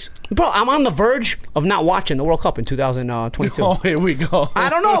 do this. Bro, I'm on the verge of not watching the World Cup in 2022. Oh, here we go. I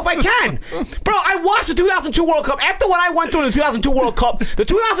don't know if I can. Bro, I watched the 2002 World Cup. After what I went through in the 2002 World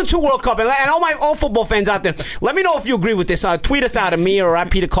Cup, and all football fans out there, let me know if you agree with this. Tweet us out at me or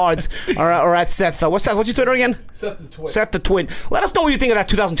at Peter Cards or at Seth. What's your Twitter again? Seth the Twit. Let us know what you think of that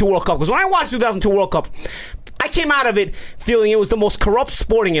 2002 World Cup. Because when I watched the 2002 World Cup, I came out of it feeling it was the most corrupt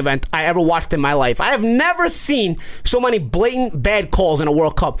sporting event I ever watched in my life. I have never seen so many blatant bad calls in a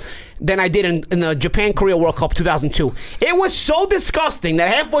World Cup than I did in the Japan-Korea World Cup 2002. It was so disgusting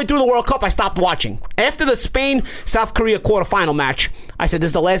that halfway through the World Cup, I stopped watching. After the Spain-South Korea quarterfinal match, I said, this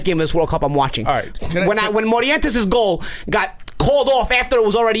is the last game of this World Cup I'm watching. All right. When Morientes' goal got called off after it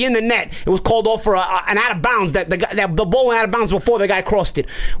was already in the net, it was called off for an out of bounds. That the ball went out of bounds before the guy crossed it.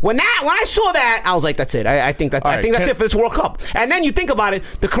 When I saw that, I was like, that's it. I think that's it for this World Cup. And then you think about it,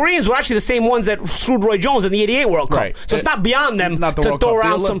 the Koreans were actually the same ones that screwed Roy Jones in the '88 World Cup. Right. So it's not beyond them not the to World throw Cup,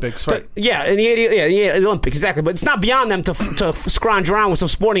 around the Olympics, some. right. In the Olympics, exactly. But it's not beyond them to scrounge around with some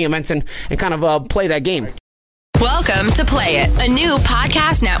sporting events and kind of play that game. Welcome to Play It, a new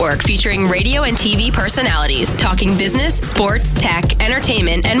podcast network featuring radio and TV personalities talking business, sports, tech,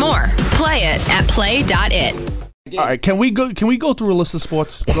 entertainment, and more. Play it at play.it. All right, can we go through a list of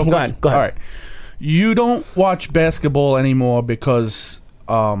sports? Go ahead. All right. You don't watch basketball anymore because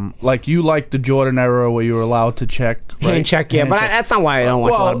you like the Jordan era where you were allowed to check. Right? Hand check, yeah. That's not why I don't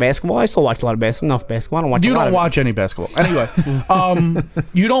watch a lot of basketball. I still watch a lot of basketball. Enough basketball. I don't watch. You don't watch any basketball. Anyway,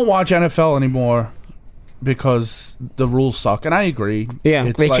 you don't watch NFL anymore because the rules suck, and I agree.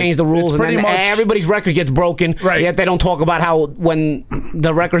 Yeah, they changed the rules, and then everybody's record gets broken. Right. Yet they don't talk about how when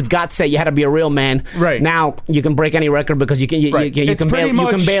the records got set, you had to be a real man. Right. Now you can break any record because you can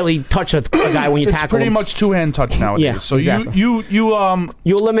barely touch a guy when you tackle him. It's pretty much two-hand touch nowadays. Yeah, so exactly. you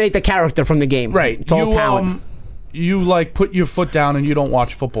eliminate the character from the game. Right. It's all talent. You put your foot down and you don't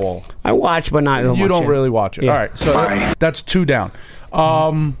watch football. I watch, but not. You don't really watch it. Yeah. All right, so that's two down.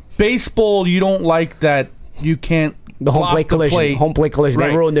 Baseball, you don't like that you can't. The home plate collision. Home plate collision. Right.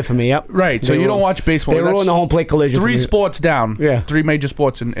 They ruined it for me. Yep. Right. So you don't watch baseball. They ruined the home plate collision. Three sports down. Yeah. 3 major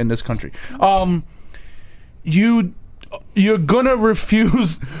sports in this country. You you're gonna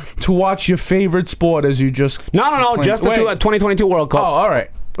refuse to watch your favorite sport as you just No, just the 2022 World Cup. Oh, all right.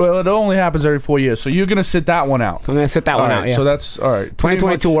 Well, it only happens every 4 years, so you're gonna sit that one out. I'm gonna sit that one out. Yeah. So that's all right.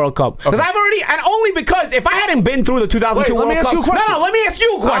 2022 World Cup. Because I've already, and only because if I hadn't been through the 2002 World Cup, no, let me ask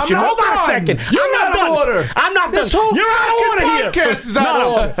you a question. Hold on a second. I'm not done. I'm not done. You're out of order here.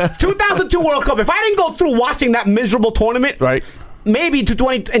 No. 2002 World Cup. If I didn't go through watching that miserable tournament, right? Maybe in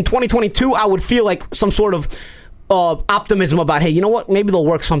 2022 I would feel like some sort of optimism about, hey, you know what? Maybe they'll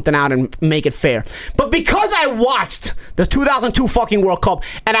work something out and make it fair. But because I watched the 2002 fucking World Cup,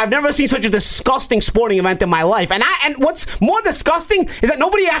 and I've never seen such a disgusting sporting event in my life, and what's more disgusting is that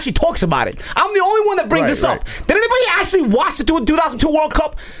nobody actually talks about it. I'm the only one that brings this up. Did anybody actually watch the 2002 World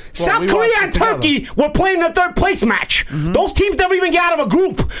Cup? South Korea and Turkey were playing the third place match. Mm-hmm. Those teams never even get out of a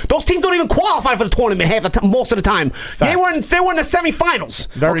group. Those teams don't even qualify for the tournament most of the time. They were in the semifinals.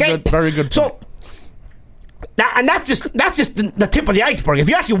 Very good. So. And that's just the tip of the iceberg. If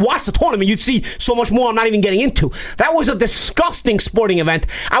you actually watch the tournament, you'd see so much more I'm not even getting into. That was a disgusting sporting event.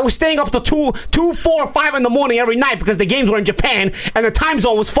 I was staying up to 2, 4, 5 in the morning every night because the games were in Japan and the time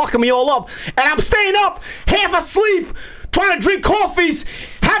zone was fucking me all up. And I'm staying up, half asleep, trying to drink coffees,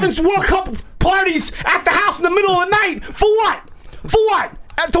 having World Cup parties at the house in the middle of the night. For what?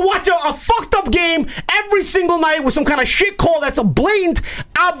 To watch a fucked up game every single night with some kind of shit call that's a blatant,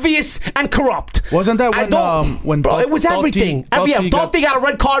 obvious, and corrupt. Wasn't that when bro, it was everything. Doughty got a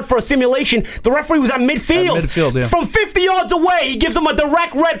red card for a simulation. The referee was at midfield. From 50 yards away, he gives him a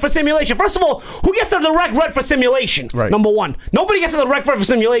direct red for simulation. First of all, who gets a direct red for simulation? Right. Number one. Nobody gets a direct red for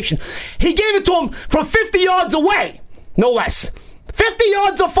simulation. He gave it to him from 50 yards away. No less. 50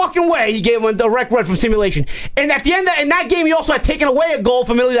 yards a fucking way, he gave him a direct red from simulation. And at the end in that game, he also had taken away a goal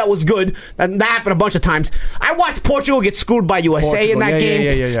from Italy that was good. That happened a bunch of times. I watched Portugal get screwed by USA in that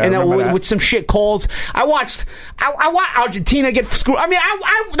game, and with some shit calls. I watched Argentina get screwed. I mean,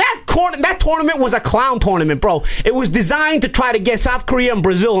 that tournament was a clown tournament, bro. It was designed to try to get South Korea and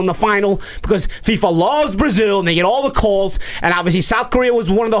Brazil in the final because FIFA loves Brazil and they get all the calls. And obviously, South Korea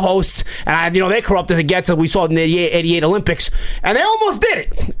was one of the hosts, and they corrupt as it gets, as we saw in the 88 Olympics. And they almost did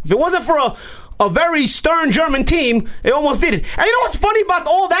it. If it wasn't for a very stern German team, they almost did it. And you know what's funny about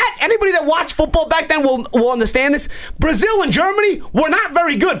all that? Anybody that watched football back then will understand this. Brazil and Germany were not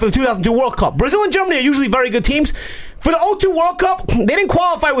very good for the 2002 World Cup. Brazil and Germany are usually very good teams. For the 02 World Cup, they didn't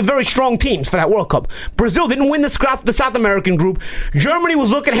qualify with very strong teams for that World Cup. Brazil didn't win the South American group. Germany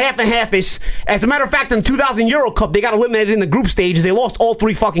was looking half and half-ish. As a matter of fact, in the 2000 Euro Cup, they got eliminated in the group stages. They lost all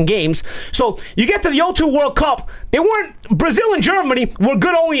 3 fucking games. So you get to the 02 World Cup, Brazil and Germany were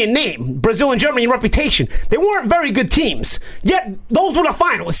good only in name. Brazil and Germany in reputation. They weren't very good teams. Yet, those were the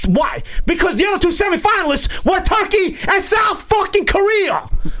finalists. Why? Because the other 2 semifinalists were Turkey and South fucking Korea.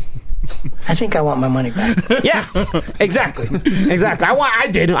 I think I want my money back. Yeah, exactly. I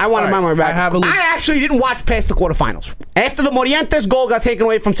did. I wanted my money back. I actually didn't watch past the quarterfinals. After the Morientes goal got taken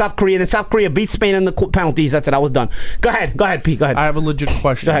away from South Korea, then South Korea beat Spain in the penalties. That's it. I was done. Go ahead, Pete. Go ahead. I have a legit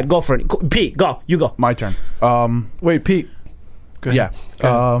question. Go ahead. Go for it. Pete, go. You go. My turn. Wait, Pete. Go ahead.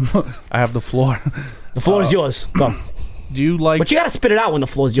 Yeah. I have the floor. The floor is yours. Go. Do you like? But you got to spit it out when the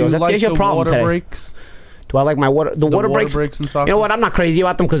floor is yours. That's your problem water today. Breaks? Do I like my water? The water breaks in soccer? You know what? I'm not crazy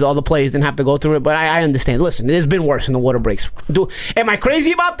about them because all the players didn't have to go through it. But I understand. Listen, it has been worse in the water breaks. Am I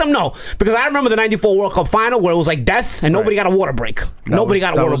crazy about them? No, because I remember the '94 World Cup final where it was like death and nobody got a water break. Nobody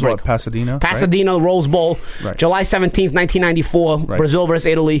got a water break. What, Pasadena, right? Rose Bowl, right. July 17th, 1994, right. Brazil versus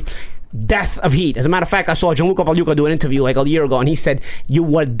Italy. Death of heat. As a matter of fact, I saw Gianluca Pagliuca do an interview like a year ago, and he said you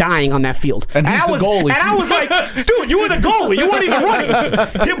were dying on that field. And he's the goalie. And I was like, dude, you were the goalie. You weren't even running.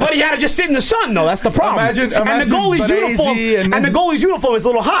 But he had to just sit in the sun, though. That's the problem. Imagine and the goalie's uniform is a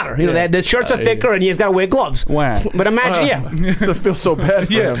little hotter. You know, the shirts are thicker, and he's got to wear gloves. Wow. But imagine, it feels so bad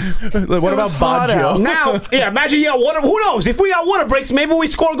for him. What about Baggio? Now, imagine you got water. Who knows? If we got water breaks, maybe we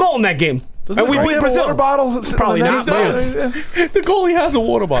score a goal in that game. And we beat Brazil. A water bottle? Probably not. The goalie has a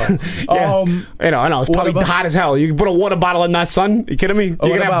water bottle. I know. It's probably hot as hell. You can put a water bottle in that sun. You kidding me? You're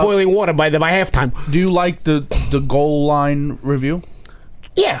going to have boiling water by halftime. Do you like the goal line review?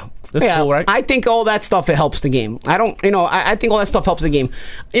 Yeah. That's cool, right? I think all that stuff, it helps the game. I think all that stuff helps the game.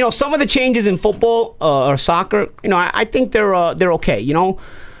 Some of the changes in football or soccer, I think they're okay.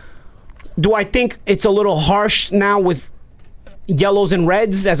 Do I think it's a little harsh now with yellows and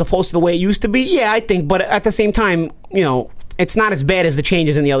reds as opposed to the way it used to be? Yeah, I think, but at the same time, it's not as bad as the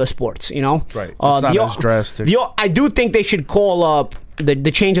changes in the other sports, Right. It's not as drastic. I do think they should call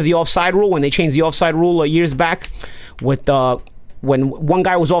the change of the offside rule when they changed the offside rule years back with when one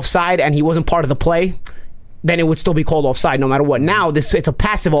guy was offside and he wasn't part of the play. then it would still be called offside no matter what. Now it's a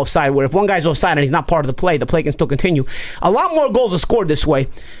passive offside where if one guy's offside and he's not part of the play can still continue. A lot more goals are scored this way,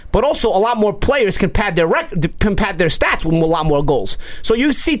 but also a lot more players can pad their stats with a lot more goals. So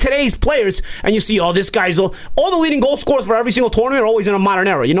you see today's players and you see, this guy's all the leading goal scorers for every single tournament are always in a modern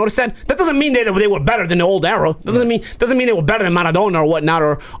era. You notice that? That doesn't mean they were better than the old era. That doesn't mean they were better than Maradona or whatnot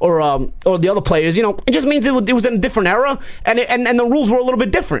or the other players. You know, it just means it was in a different era and the rules were a little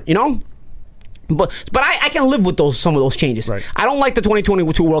bit different. You know. But I can live with some of those changes. Right. I don't like the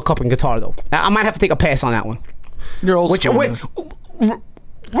 2022 World Cup in Qatar, though. I might have to take a pass on that one. You're old school,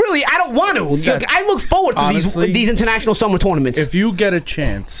 really, I don't want to. I look forward to these international summer tournaments. If you get a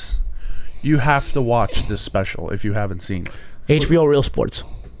chance, you have to watch this special if you haven't seen it. HBO Real Sports.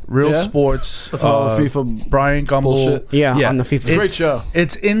 Real Sports. That's all the FIFA Brian Gumbel. bullshit. Yeah, on the FIFA. It's a great show.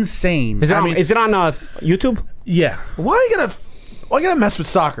 It's insane. Is it on YouTube? Yeah. Why are you gonna mess with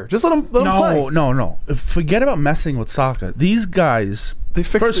soccer? Just let them play. No. Forget about messing with soccer. These guys,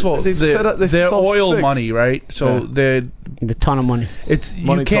 first of all, they're oil money, right? So they're the ton of money. It's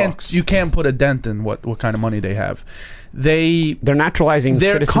money you can't put a dent in what kind of money they have. They're naturalizing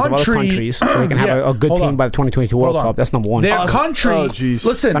citizens of other countries so they can have a good team by the 2022 World Cup. That's number one. Their country,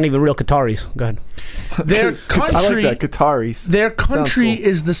 listen, not even real Qataris. Go ahead. Their country, I like that, Qataris. Their country cool.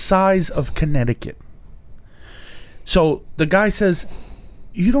 is the size of Connecticut. So the guy says,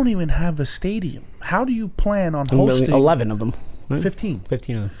 "You don't even have a stadium. How do you plan on hosting 11 of them? Right? 15 of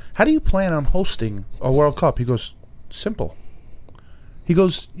them. How do you plan on hosting a World Cup?" He goes, "Simple." He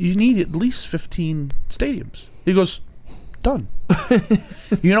goes, "You need at least 15 stadiums." He goes, "Done."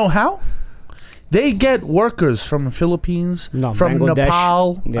 You know how? They get workers from the Philippines, from Bangladesh.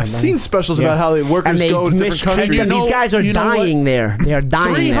 Nepal. I've seen specials about how the workers go to different countries. These guys are dying there. They are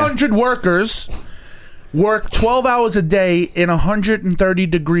dying 300 workers work 12 hours a day in 130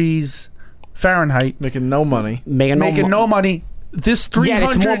 degrees Fahrenheit. Making no money. Making no money. This 300... Yeah,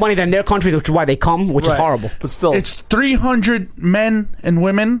 it's more money than their country, which is why they come, which is horrible. But still. It's 300 men and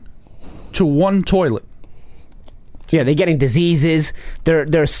women to one toilet. Yeah, they're getting diseases. They're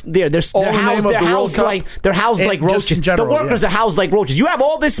housed like roaches. The workers are housed like roaches. You have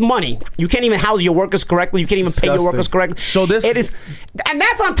all this money. You can't even house your workers correctly. You can't even pay your workers correctly. So and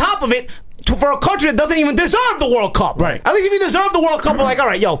that's on top of it. For a country that doesn't even deserve the World Cup. Right. At least if you deserve the World Cup, we're like, all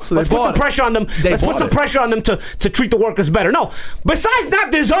right, let's put some pressure on them. Let's put some pressure on them to treat the workers better. No. Besides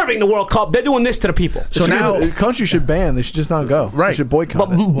not deserving the World Cup, they're doing this to the people. So now the country should ban. They should just not go. Right. They should boycott.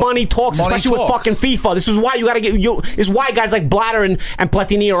 But money talks, especially with fucking FIFA. This is why you got to get. Is why guys like Blatter and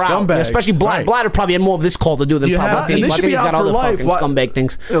Platini are out. Especially Blatter. Blatter probably had more of this call to do than Platini. And they should be out for life. Scumbag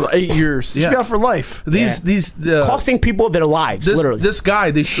things. 8 years. They should be out for life. These costing people their lives. Literally. This guy,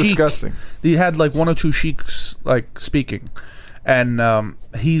 disgusting. He had like one or two sheiks like speaking, and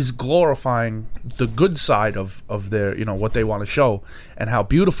he's glorifying the good side of their, what they want to show and how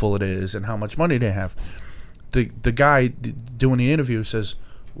beautiful it is and how much money they have. The guy doing the interview says,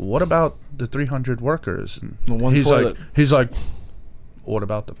 "What about the 300 workers?" And he's like, "What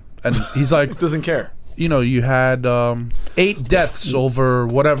about them?" And he's like, doesn't care. You had 8 deaths over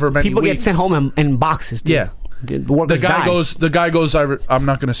whatever many people weeks. get sent home in boxes. Dude. Yeah. The guy goes, "I'm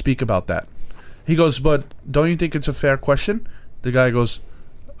not going to speak about that." He goes, "But don't you think it's a fair question?" The guy goes,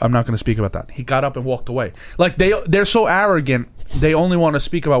 "I'm not going to speak about that." He got up and walked away. Like they're so arrogant. They only want to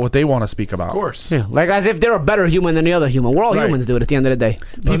speak about what they want to speak about. Of course. Yeah, like as if they're a better human than the other human. We're all humans, dude, at the end of the day.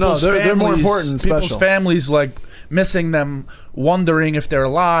 They're more important and People's special. families like missing them, wondering if they're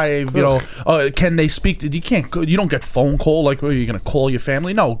alive. Can they speak? You don't get phone call. Like, are you going to call your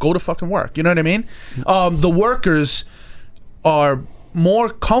family? No, go to fucking work. You know what I mean? The workers are more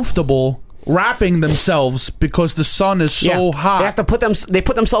comfortable wrapping themselves because the sun is so hot. They have to they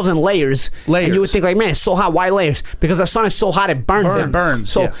put themselves in layers. And you would think like, man, it's so hot. Why layers? Because the sun is so hot it burns them.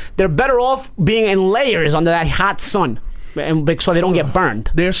 Burns. So they're better off being in layers under that hot sun, and so they don't get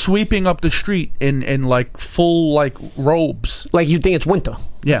burned. They're sweeping up the street in like full like robes. Like you think it's winter.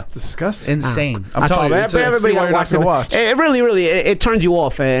 Yeah, it's disgusting. Insane. I'm telling you, everybody gotta watch it. It really it turns you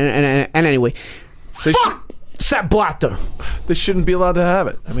off. And anyway, fuck Sepp Blatter. They shouldn't be allowed to have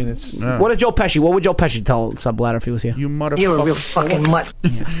it. I mean, it's. What would Joe Pesci tell Sepp Blatter if he was here? You motherfucker. You're a real fucking mutt.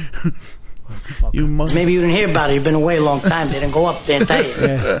 You Maybe you didn't hear about it. You've been away a long time. They didn't go up there and tell you.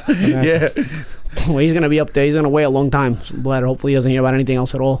 Yeah. Well, he's gonna be up there. He's gonna wait a long time. Blatter hopefully he doesn't hear about anything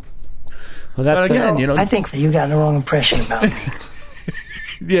else at all. Well, that's I think you got the wrong impression about me.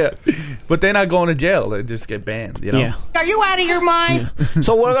 Yeah, but they're not going to jail. They just get banned. You know. Yeah. Are you out of your mind? Yeah.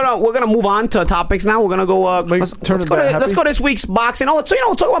 So we're gonna move on to topics now. We're gonna go. Let's go this week's boxing. Oh, we'll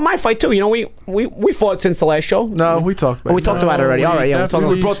talk about my fight too. You know, we fought since the last show. No, we talked about it. We talked about it already. All right, yeah,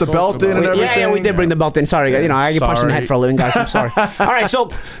 we brought the belt in and everything. Yeah, we did bring the belt in. Sorry, guys. You know, I get punched in the head for a living, guys. I'm sorry. All right,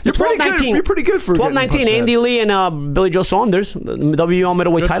 so you're pretty good. You're pretty good for 12-19. Andy Lee and Billy Joe Saunders. The WBO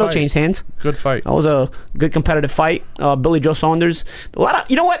middleweight title changed hands. Good fight. That was a good competitive fight. Billy Joe Saunders. A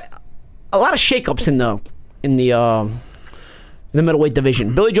lot of shakeups in the middleweight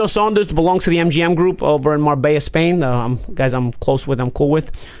division. Billy Joe Saunders belongs to the MGM group over in Marbella, Spain. Guys I'm close with, I'm cool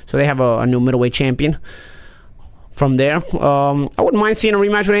with. So they have a new middleweight champion from there. I wouldn't mind seeing a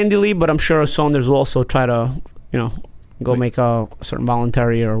rematch with Andy Lee, but I'm sure Saunders will also try to, go make a certain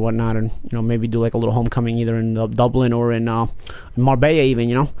voluntary or whatnot, and maybe do like a little homecoming either in Dublin or in Marbella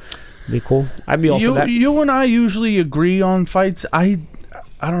even. Be cool. I'd be all for that. You and I usually agree on fights. I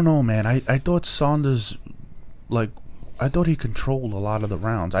don't know, man. I thought Saunders, I thought he controlled a lot of the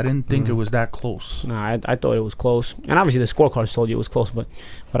rounds. I didn't think it was that close. No, I thought it was close. And obviously the scorecards told you it was close, but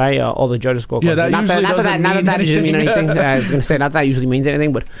all the judges' scorecards. Yeah, that usually doesn't mean anything. I was going to say, not that usually means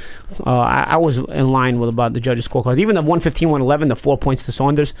anything, but I was in line with about the judges' scorecards. Even the 115-111, the 4 points to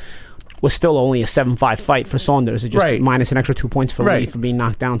Saunders, was still only a 7-5 fight for Saunders. It just minus an extra 2 points for Lee for being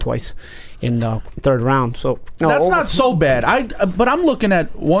knocked down twice in the third round. So that's not so bad. But I'm looking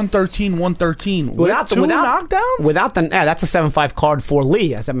at 113 without two knockdowns. That's a 7-5 card for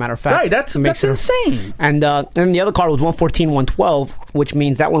Lee. As a matter of fact, right? That's insane. And the other card was 114-112, which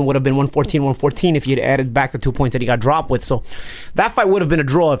means that one would have been 114-114 if you'd added back the 2 points that he got dropped with. So that fight would have been a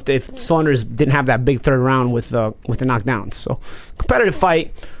draw if Saunders didn't have that big third round with the knockdowns. So competitive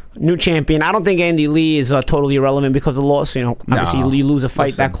fight. New champion. I don't think Andy Lee is totally irrelevant because of the loss. Obviously you lose a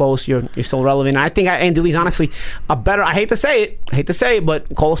fight that close, you're still relevant. I think Andy Lee's honestly a better. I hate to say it,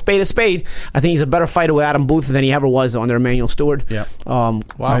 but call a spade a spade. I think he's a better fighter with Adam Booth than he ever was under Emmanuel Stewart. Yeah.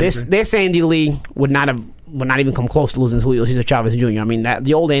 This Andy Lee would not even come close to losing to Julio Cesar Chavez Jr. I mean,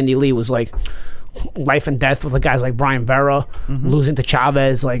 the old Andy Lee was like life and death with the guys like Brian Vera, losing to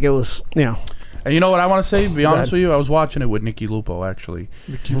Chavez. Like, it was, And you know what I want to say? To be honest with you, I was watching it with Nicky Lupo, actually.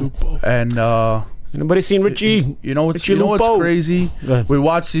 And anybody seen Richie? You know what's crazy? We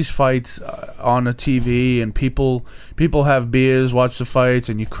watch these fights on the TV, and people have beers, watch the fights,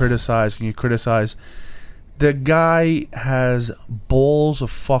 and you criticize. The guy has balls of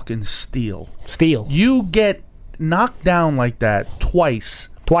fucking steel. You get knocked down like that twice.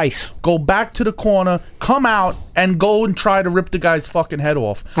 Go back to the corner, come out, and go and try to rip the guy's fucking head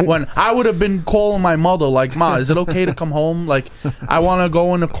off. When I would have been calling my mother, like, Ma, is it okay to come home? Like, I want to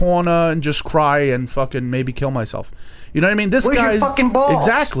go in the corner and just cry and fucking maybe kill myself. You know what I mean? Where's your fucking balls?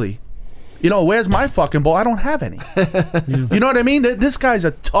 Exactly. Where's my fucking ball? I don't have any. You know what I mean? This guy's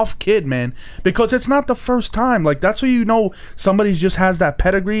a tough kid, man. Because it's not the first time. Like, that's where somebody just has that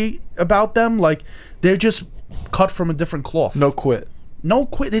pedigree about them. Like, they're just cut from a different cloth. No quit.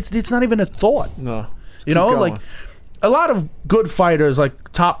 It's not even a thought. No. Like a lot of good fighters,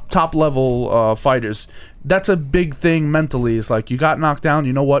 like top level fighters, that's a big thing mentally. Is like, you got knocked down,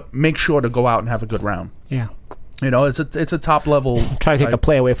 you know what? Make sure to go out and have a good round. Yeah. It's a top level. Try to take the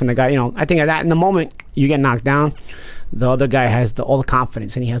play away from the guy. I think that in the moment you get knocked down, the other guy has all the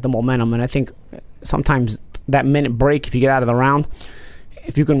confidence and he has the momentum. And I think sometimes that minute break, if you get out of the round,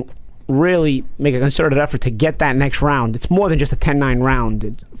 if you can really make a concerted effort to get that next round, it's more than just a 10-9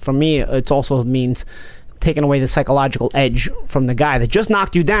 round. For me, it also means taking away the psychological edge from the guy that just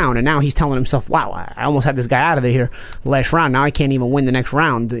knocked you down, and now he's telling himself, wow, I almost had this guy out of here last round. Now I can't even win the next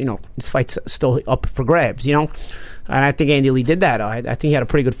round. This fight's still up for grabs, And I think Andy Lee did that. I think he had a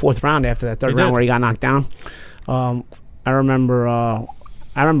pretty good fourth round after that third round where he got knocked down. I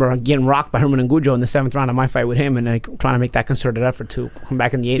remember getting rocked by Herman Ngujo in the 7th round of my fight with him, and trying to make that concerted effort to come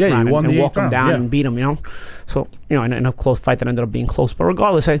back in the 8th round and walk him down and beat him. So in a close fight that ended up being close. But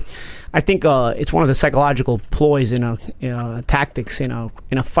regardless, I think it's one of the psychological ploys in tactics in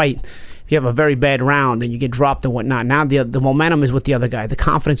a fight. If you have a very bad round and you get dropped and whatnot, now the momentum is with the other guy, the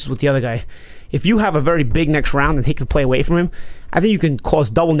confidence is with the other guy. If you have a very big next round and take the play away from him, I think you can cause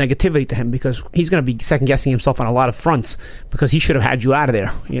double negativity to him, because he's going to be second guessing himself on a lot of fronts because he should have had you out of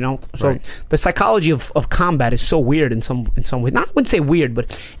there. So the psychology of combat is so weird in some ways. Not, I wouldn't say weird,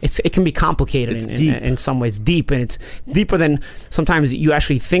 but it can be complicated in some ways. Deep, and it's deeper than sometimes you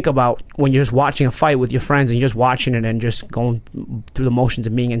actually think about when you're just watching a fight with your friends and you're just watching it and just going through the motions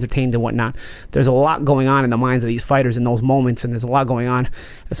and being entertained and whatnot. There's a lot going on in the minds of these fighters in those moments, and there's a lot going on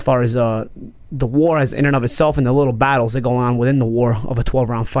as far as the war as in and of itself, and the little battles that go on within the war of a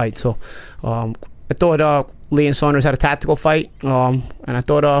 12-round fight. So I thought Lee and Saunders had a tactical fight, and I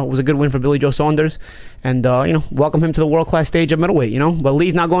thought it was a good win for Billy Joe Saunders, and welcome him to the world class stage of middleweight. But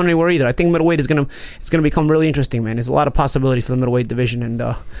Lee's not going anywhere either. I think middleweight is gonna become really interesting, man. There's a lot of possibilities for the middleweight division, and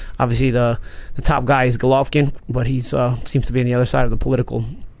obviously the top guy is Golovkin, but he seems to be on the other side of the political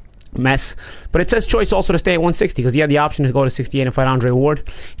mess. But it says choice also to stay at 160 because he had the option to go to 68 and fight Andre Ward.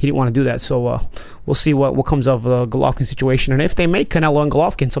 He didn't want to do that, so we'll see what comes of the Golovkin situation, and if they make Canelo and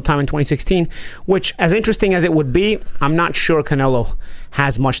Golovkin sometime in 2016, which, as interesting as it would be, I'm not sure Canelo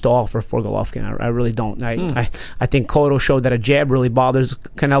has much to offer for Golovkin. I really don't. I think Cotto showed that a jab really bothers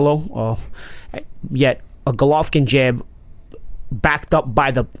Canelo, yet a Golovkin jab backed up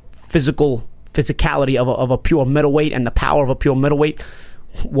by the physicality of a pure middleweight and the power of a pure middleweight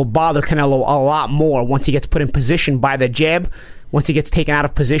will bother Canelo a lot more once he gets put in position by the jab, once he gets taken out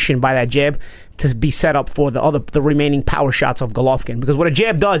of position by that jab to be set up for the remaining power shots of Golovkin. Because what a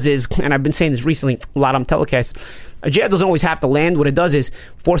jab does is, and I've been saying this recently a lot on telecasts, a jab doesn't always have to land. What it does is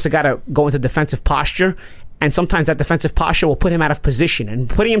force a guy to go into defensive posture, and sometimes that defensive posture will put him out of position. And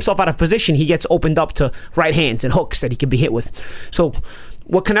putting himself out of position, he gets opened up to right hands and hooks that he can be hit with. So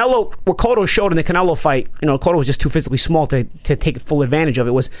what Cotto showed in the Canelo fight, Cotto was just too physically small to take full advantage of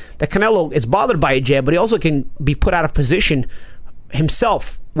it, was that Canelo is bothered by a jab, but he also can be put out of position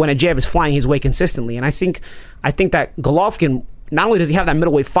himself when a jab is flying his way consistently. And I think that Golovkin, not only does he have that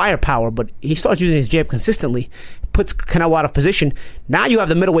middleweight firepower, but he starts using his jab consistently, puts Canelo out of position. Now you have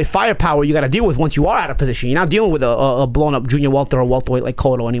the middleweight firepower you got to deal with once you are out of position. You're not dealing with a blown-up junior welter or welterweight like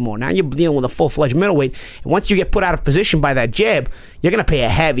Cotto anymore. Now you're dealing with a full-fledged middleweight. And once you get put out of position by that jab, you're going to pay a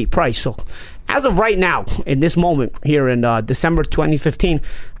heavy price. So as of right now, in this moment here in December 2015,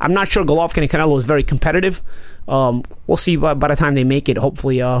 I'm not sure Golovkin and Canelo is very competitive. We'll see by the time they make it,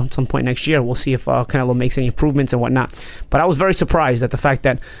 hopefully at some point next year. We'll see if Canelo makes any improvements and whatnot. But I was very surprised at the fact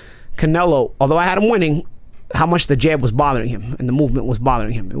that Canelo, although I had him winning, how much the jab was bothering him and the movement was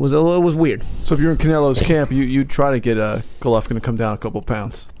bothering him. It was weird. So if you're in Canelo's camp, you try to get Golovkin to come down a couple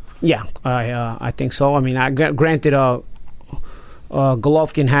pounds. Yeah, I think so. I mean, granted,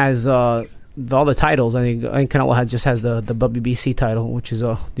 Golovkin has the other titles. I think Canelo has the WBC title, which is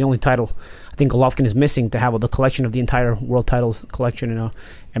the only title I think Golovkin is missing to have the collection of the entire world titles collection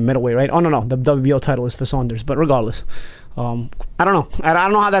in middleweight, right? Oh no, the WBO title is for Saunders. But regardless, I don't know. I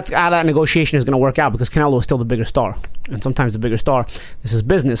don't know how that negotiation is going to work out because Canelo is still the bigger star, and sometimes the bigger star, this is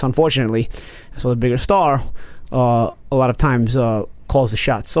business, unfortunately. So the bigger star, a lot of times calls the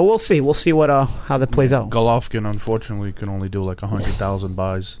shots. So we'll see. We'll see how that plays out. Golovkin, unfortunately, can only do like 100,000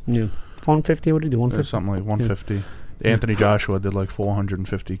 buys. Yeah, 150. What did he do? 150. Something like 150. Yeah. Anthony Joshua did like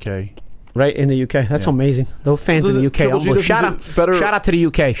 450K. Right, in the UK. That's amazing. Those fans in the UK. Shout out to the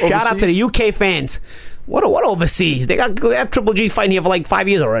UK. Overseas? Shout out to the UK fans. What overseas? They have Triple G fighting here for like 5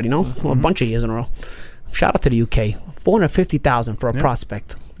 years already, no? A bunch of years in a row. Shout out to the UK. 450,000 for a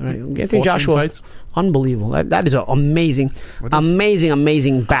prospect. Right. Anthony Joshua, fights. Unbelievable. That is an amazing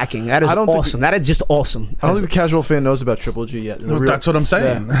backing. That is awesome. That is just awesome. I don't think the casual fan knows about Triple G yet. That's what I'm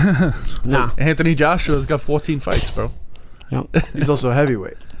saying. Yeah. Nah. Anthony Joshua's got 14 fights, bro. Yep. He's also a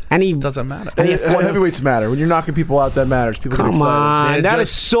heavyweight. And he doesn't matter. Heavyweights matter. When you're knocking people out, that matters. People get excited. Come on, that is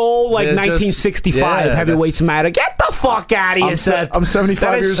so like 1965. Heavyweights matter. Get the fuck out of here, Seth. I'm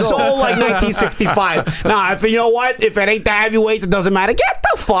 75 years old. That is so like 1965. Nah, you know what? If it ain't the heavyweights, it doesn't matter. Get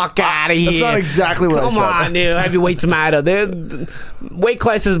the fuck out of here. That's not exactly what I said. Come on, dude. Heavyweights matter. Weight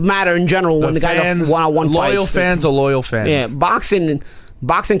classes matter in general when the guys are one-on-one fights. Loyal fans are loyal fans. Yeah,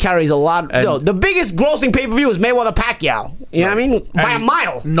 Boxing carries a lot. The biggest grossing pay-per-view is Mayweather-Pacquiao. You know what I mean? By a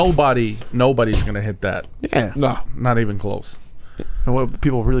mile. Nobody's gonna hit that. Yeah. No, not even close. And what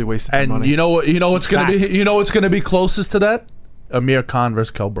people really wasted their money. You know what's gonna be closest to that? Amir Khan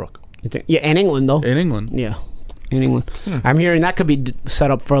versus Kell Brook. Yeah, in England though. In England. Yeah. In England. I'm hearing that could be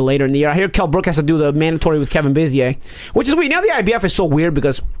set up for later in the year. I hear Kell Brook has to do the mandatory with Kevin Bizier, which is weird. You know, the IBF is so weird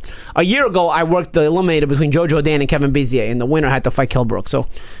because a year ago I worked the eliminator between Jojo Dan and Kevin Bizier, and the winner had to fight Kell Brook. So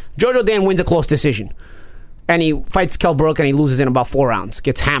Jojo Dan wins a close decision, and he fights Kell Brook, and he loses in about 4 rounds.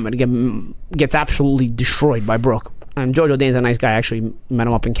 Gets hammered, gets absolutely destroyed by Brook. And Jojo Dan's a nice guy. I actually met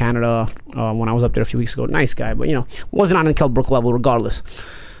him up in Canada when I was up there a few weeks ago. Nice guy, but wasn't on the Kell Brook level regardless.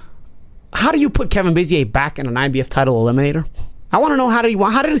 How do you put Kevin Bizier back in an IBF title eliminator? I want to know how do you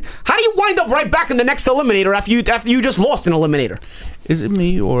wind up right back in the next eliminator after you just lost an eliminator? Is it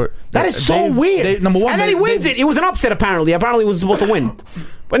me or that is so weird? Number one, and then he wins it. It was an upset apparently. Apparently he was supposed to win,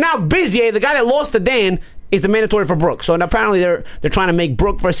 but now Bizier, the guy that lost to Dan, is the mandatory for Brook. So apparently they're trying to make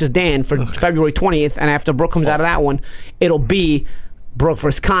Brook versus Dan for February 20th, and after Brook comes out of that one, it'll be Brook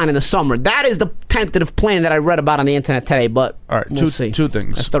versus Khan in the summer. That is the tentative plan that I read about on the internet today. But all right, we'll see. Two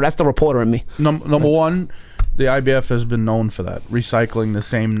things. That's the reporter in me. Number one, The IBF has been known for that, recycling the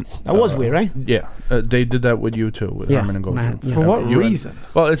same. That was weird, right? Yeah, they did that with you too, with Herman and Goldberg. For what reason?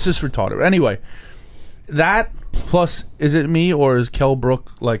 Well, it's just retarded. Anyway, that plus, is it me or is Kell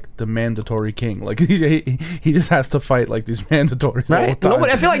Brook like the mandatory king? Like he just has to fight like these mandatories all the time.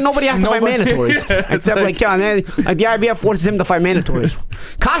 I feel like nobody has to fight mandatories except like the IBF forces him to fight mandatories.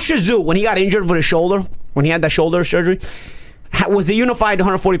 Kasha Tszyu, when he got injured with his shoulder, when he had that shoulder surgery, was the unified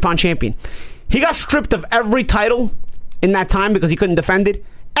 140-pound champion. He got stripped of every title in that time because he couldn't defend it,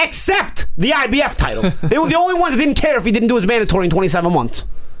 except the IBF title. They were the only ones that didn't care if he didn't do his mandatory in 27 months.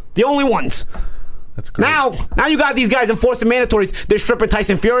 The only ones. That's great. Now you got these guys enforcing mandatories. They're stripping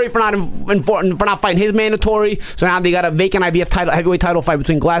Tyson Fury for not fighting his mandatory. So now they got a vacant IBF heavyweight title fight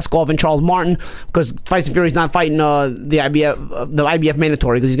between Glasgow and Charles Martin because Tyson Fury's not fighting the IBF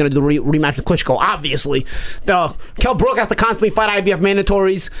mandatory because he's going to do a rematch with Klitschko. Obviously, Kell Brook has to constantly fight IBF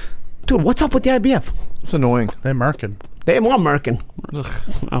mandatories. Dude, what's up with the IBF? It's annoying. They're American. They're more American.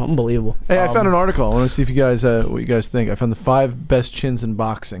 Unbelievable. Hey, I found an article. I want to see if you guys what you guys think. I found the 5 best chins in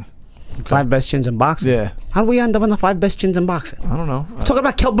boxing. Okay. 5 best chins in boxing? Yeah. How do we end up on the 5 best chins in boxing? I don't know. We're talking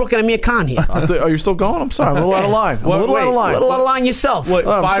about Kell Brook and Amir Khan here. Are you still going? I'm sorry. I'm a little out of line. A little out of line yourself. What,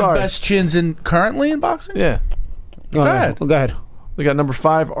 5 best chins currently in boxing? Yeah. Go ahead. We got number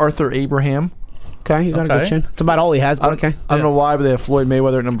 5, Arthur Abraham. Okay, you got a good chin. It's about all he has, but okay. I don't know why, but they have Floyd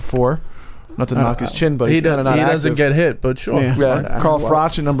Mayweather at number 4. Not to knock his chin, but he's kind of not active. He doesn't get hit, but sure. Yeah. Carl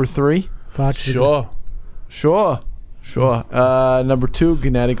Froch at number 3. Sure. Number 2,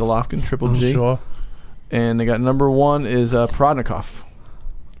 Gennady Golovkin, Triple G. Sure. And they got number 1 is Prodnikov,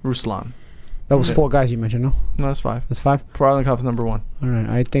 Ruslan. That was 4 guys you mentioned, no? No, that's 5. That's 5? Prodnikov's number 1. All right,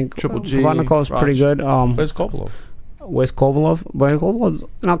 I think Triple G. Prodnikov's pretty good. Where's Kovalev? Where's Kovalev? But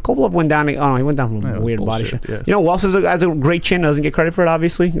Kovalev went down. Oh, he went down from a weird body shit. Yeah. You know who else has a great chin? Doesn't get credit for it.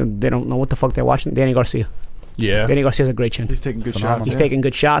 Obviously, they don't know what the fuck they're watching. Danny Garcia. Yeah. Danny Garcia has a great chin. He's taking good shots. He's taking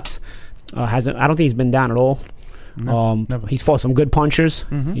good shots. I don't think he's been down at all. No, never. He's fought some good punchers.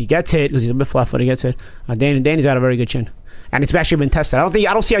 Mm-hmm. He gets hit because he's a bit flat, but he gets hit. Danny's got a very good chin, and it's actually been tested. I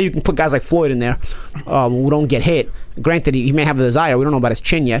don't see how you can put guys like Floyd in there who don't get hit. Granted, he may have the desire. We don't know about his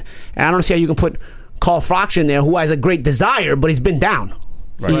chin yet, and I don't see how you can put Carl Froch in there who has a great desire, but he's been down.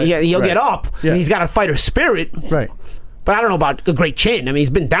 Right. He'll get up, and he's got a fighter spirit. Right. But I don't know about a great chin. I mean,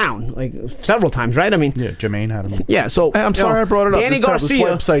 he's been down like several times, right? I mean, yeah, Jermaine had him. Yeah, so I'm sorry I brought it up. Danny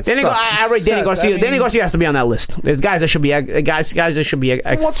Garcia. I rate Danny Garcia. Danny Garcia has to be on that list. There's guys that should be guys that should be.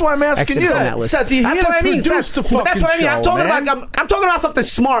 Well, that's why I'm asking you. Seth, that's what I mean. That's what I mean. I'm talking about something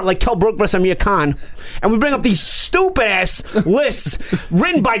smart like Kell Brook versus Amir Khan, and we bring up these stupid ass lists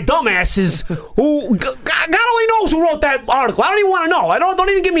written by dumbasses who God only knows who wrote that article. I don't even want to know. Don't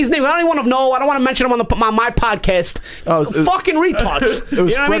even give me his name. I don't even want to know. I don't want to mention him on my podcast. Fucking retards. It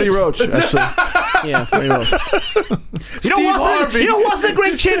was Freddie Roach, actually. Yeah, Freddie Roach. You know who else is a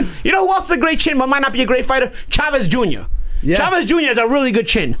great chin? You know who else is a great chin but might not be a great fighter? Chavez Jr. Yeah. Chavez Jr. has a really good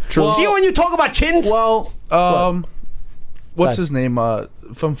chin. True. See when you talk about chins? Well, what's his name?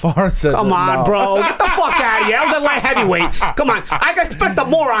 From far said. Come on, bro. Get the fuck out of here. I was a light heavyweight. Come on. I expect a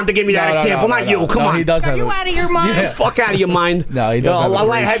moron to give me that example, not you. Come on. He does Are you out of your mind? Yeah. Fuck out of your mind. No, he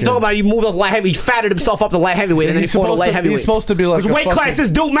does. Talk about he moved up light heavy. He fatted himself up to light heavyweight, and then he fought a light heavyweight. He's supposed to be like because weight classes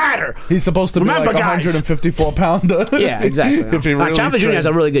do matter. He's supposed to be like 154 pounder. Yeah, exactly. Chavez Jr. has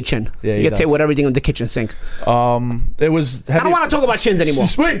a really good chin. Yeah, he gets hit with everything in the kitchen sink. It was. I don't want to talk about chins anymore.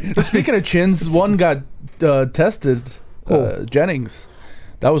 Sweet. Speaking of chins, one got tested. Jennings.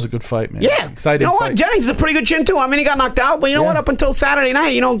 That was a good fight, man. Yeah. Exciting. You know fight. what? Jennings is a pretty good chin, too. I mean, he got knocked out, but you know what? Up until Saturday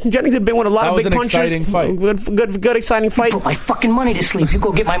night, Jennings had been with a lot of big punches. That was an exciting fight. Good, exciting fight. Put my fucking money to sleep. You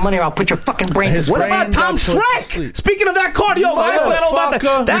go get my money or I'll put your fucking brain to sleep. What about Tom Schreck? Speaking of that card, I forgot all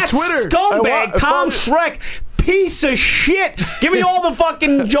about that scumbag, Tom Schreck. Piece of shit. Give me all the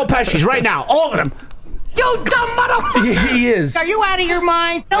fucking Joe Pesci's right now. All of them. You dumb motherfucker. He is. Are you out of your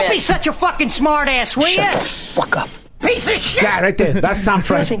mind? Don't be such a fucking smart ass, will you? Shut the fuck up. Piece of shit! Yeah, right there. That's Tom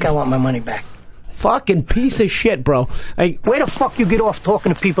Schreck. I think I want my money back. Fucking piece of shit, bro. Where the fuck you get off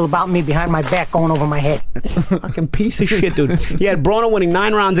talking to people about me behind my back going over my head? Fucking piece of shit, dude. He had Broner winning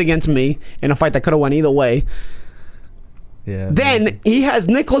 9 rounds against me in a fight that could have went either way. Yeah. Then he has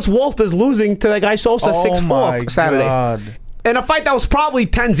Nicholas Walters losing to that guy Sosa 6-4 Saturday. God. In a fight that was probably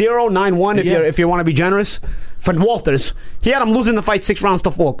 10-0, 9-1 if you want to be generous. For Walters, he had him losing the fight 6 rounds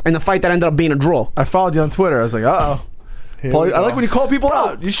to 4 in the fight that ended up being a draw. I followed you on Twitter. I was like, uh-oh. Paulie, I like when you call people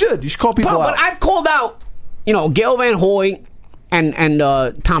out. You should call people out. But I've called out, Gail Van Hoy and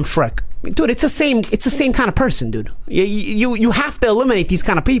Tom Schreck. Dude, it's the same kind of person, dude. You have to eliminate these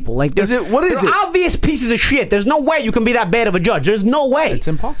kind of people. Like, what is it? They're obvious pieces of shit. There's no way you can be that bad of a judge. There's no way. It's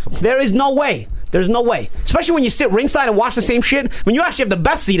impossible. There is no way. There's no way. Especially when you sit ringside and watch the same shit. When you actually have the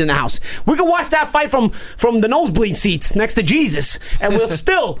best seat in the house. We can watch that fight from the nosebleed seats next to Jesus, and we'll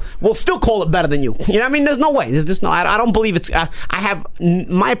still call it better than you. You know what I mean? There's no way. There's just no. I don't believe it's. I have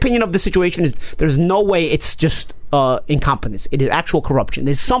my opinion of the situation is there's no way it's just incompetence. It is actual corruption.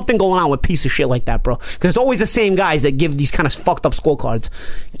 There's something going on with piece of shit like that, bro. Because it's always the same guys that give these kind of fucked up scorecards.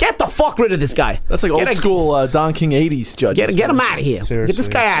 Get the fuck rid of this guy. That's like old school Don King 80s judges. Get him out of here. Seriously, get this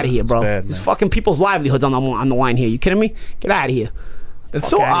guy out of here, bro. bad, There's fucking people's livelihoods on the line here. You kidding me? Get out of here. It's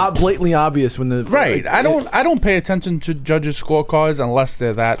so blatantly obvious when the right. I don't pay attention to judges' scorecards unless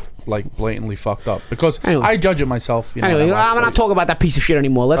they're that like blatantly fucked up because I judge it myself. Anyway, I'm not talking about that piece of shit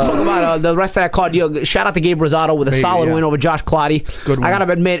anymore. Let's talk about the rest of that card. Shout out to Gabe Rosado with a solid win over Josh Clottey. Good one. I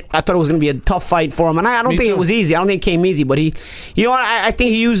gotta admit, I thought it was gonna be a tough fight for him, and I don't think it was easy. I don't think it came easy, but I think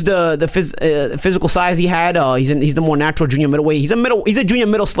he used the physical size he had. He's the more natural junior middleweight. He's a junior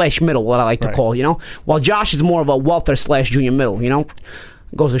middle, what I like to call. While Josh is more of a welter / junior middle.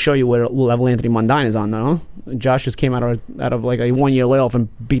 Goes to show you what level Anthony Mundine is on, though. Huh? Josh just came out of like a 1 year layoff and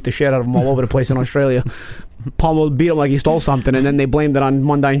beat the shit out of him all over the place in Australia. Palmer beat him like he stole something, and then they blamed it on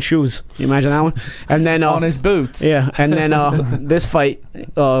Mundine's shoes. You imagine that one? And then on his boots. Yeah, and then this fight,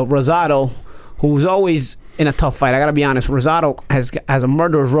 Rosado, who's always in a tough fight. I gotta be honest, Rosado has a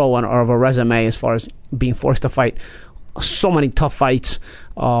murderer's row of a resume as far as being forced to fight so many tough fights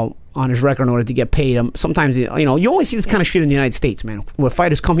on his record in order to get paid. Sometimes, you only see this kind of shit in the United States, man, where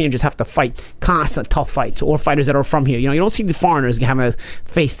fighters come here and just have to fight constant tough fights, or fighters that are from here. You don't see the foreigners having to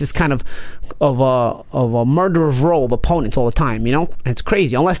face this kind of a murderer's row of opponents all the time. And it's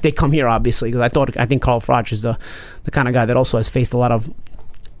crazy, unless they come here, obviously, because I think Carl Froch is the kind of guy that also has faced a lot of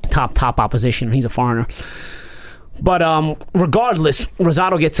top opposition, and he's a foreigner. But regardless,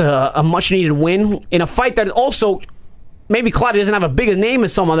 Rosado gets a much needed win in a fight that also. Maybe Clottey doesn't have a bigger name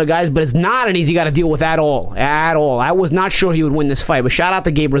as some other guys, but it's not an easy guy to deal with at all. At all. I was not sure he would win this fight, but shout out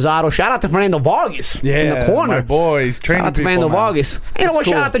to Gabe Rosado. Shout out to Fernando Vargas in the corner. My boys, training shout out to Fernando Vargas. You know what?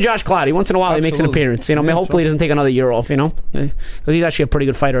 Cool. Shout out to Josh Clottey. Once in a while he makes an appearance. Hopefully he doesn't take another year off, because he's actually a pretty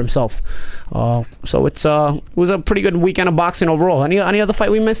good fighter himself. So it was a pretty good weekend of boxing overall. Any other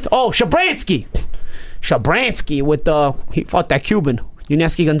fight we missed? Oh, Shabransky with he fought that Cuban.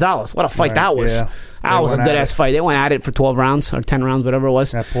 Yuneski Gonzalez. What a fight that was. Yeah. That was a good-ass fight. They went at it for 12 rounds or 10 rounds, whatever it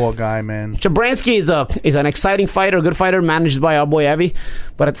was. That poor guy, man. Shabransky is an exciting fighter, a good fighter, managed by our boy Evie.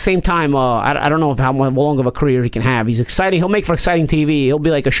 But at the same time, I don't know how long of a career he can have. He's exciting. He'll make for exciting TV. He'll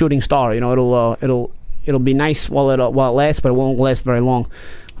be like a shooting star. It'll be nice while it lasts, but it won't last very long.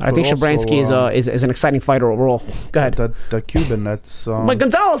 I think Shabransky is an exciting fighter overall. Go ahead. The Cuban, that's... but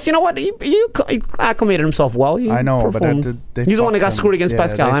Gonzalez, you know what? He acclimated himself well. I know, performed. But he's the one that got screwed against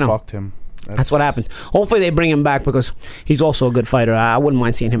Pascal. I know. Fucked him. That's what happens. Hopefully they bring him back because he's also a good fighter. I wouldn't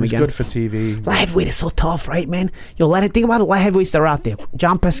mind seeing him again. He's good for TV. Light heavyweight is so tough, right, man? Think about the light heavyweights that are out there.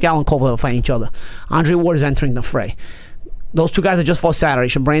 John Pascal and Kovalev fighting each other. Andre Ward is entering the fray. Those two guys that just fought Saturday,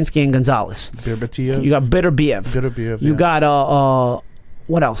 Shabransky and Gonzalez. Birbetiev. You got Birbetiev. You got...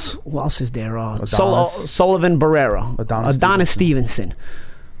 what else? Who else is there? Sullivan Barrera. Adonis Stevenson.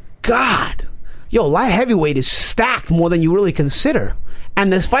 God. Light heavyweight is stacked more than you really consider. And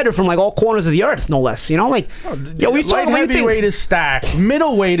this fighter from all corners of the earth, no less. We light heavyweight is stacked.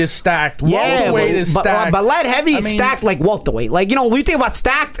 Middleweight is stacked. Welterweight is stacked. But light heavy is stacked like welterweight. When you think about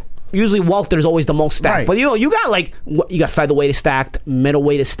stacked, usually welter is always the most stacked. Right. But you got featherweight is stacked,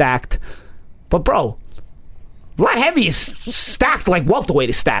 middleweight is stacked. But bro, light heavy is stacked like welterweight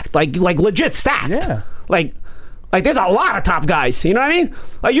is stacked, like legit stacked. Yeah. Like there's a lot of top guys. You know what I mean?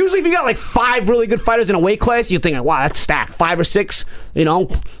 Usually if you got 5 really good fighters in a weight class, you think wow, that's stacked. 5 or 6.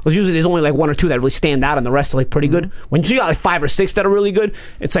 Because usually there's only 1 or 2 that really stand out, and the rest are pretty good. When you got 5 or 6 that are really good,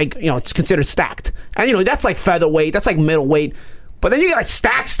 it's it's considered stacked. And that's featherweight, that's middleweight. But then you got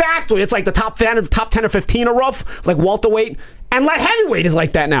stacked, where it's the top 10 or 15 are rough, like welterweight. And light heavyweight is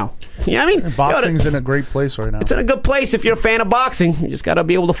like that now. You know what I mean? Boxing's in a great place right now. It's in a good place if you're a fan of boxing. You just got to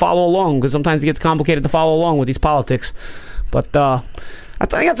be able to follow along, because sometimes it gets complicated to follow along with these politics. But I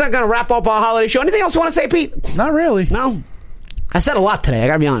think that's not going to wrap up our holiday show. Anything else you want to say, Pete? Not really. No. I said a lot today. I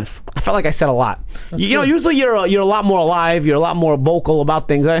got to be honest. I felt like I said a lot. Usually you're a lot more alive. You're a lot more vocal about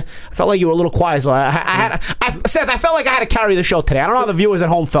things. I felt like you were a little quiet. So I felt like I had to carry the show today. I don't know how the viewers at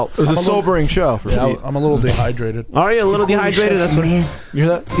home felt. It was a sobering show for me. I'm a little dehydrated. Are you a little dehydrated? That's what. Man. You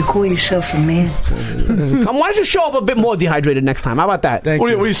hear that? You call yourself a man? Come, why don't you show up a bit more dehydrated next time? How about that?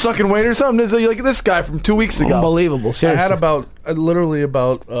 What are you sucking weight or something? You're like this guy from 2 weeks ago. Unbelievable. Seriously. I had literally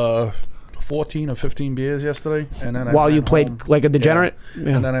about 4 14 or 15 beers yesterday, and then While you played like a degenerate,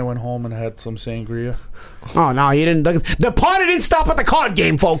 and then I went home and had some sangria. Oh no, you didn't. The party didn't stop at the card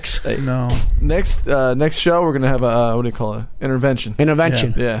game, folks. No. Next show we're gonna have a what do you call it? Intervention.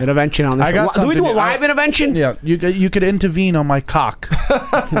 Intervention. Yeah. Intervention on the show. Do we do a live intervention? Yeah, you could intervene on my cock.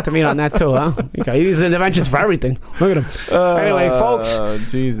 Intervene on that too, huh? Okay, these interventions for everything. Look at them. Anyway, folks.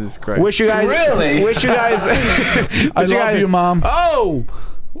 Jesus Christ. Wish you guys. Wish you guys. I love you, Mom. Oh.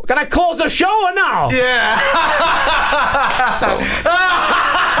 Can I close the show or no? Yeah.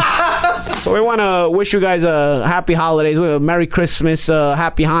 So we want to wish you guys a happy holidays, Merry Christmas,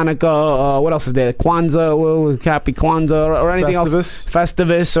 Happy Hanukkah. What else is there? Kwanzaa, Happy Kwanzaa, or anything else?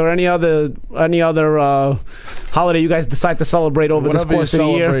 Festivus, or any other holiday you guys decide to celebrate over this course of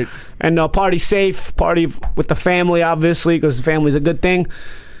the year. And party safe, party with the family, obviously, because the family's a good thing.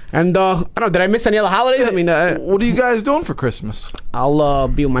 And I don't know, did I miss any other holidays? I mean, what are you guys doing for Christmas? I'll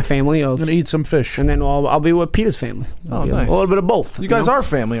be with my family. I'm gonna eat some fish, and then I'll be with Peter's family. Nice. A little bit of both. You guys are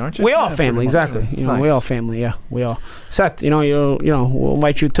family, aren't you? We are family, exactly. You know, we are family. Yeah, we are. Seth, we'll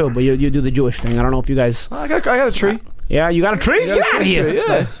invite you too, but you do the Jewish thing. I don't know if you guys. I got a tree. Yeah, you got a tree? Get out of here!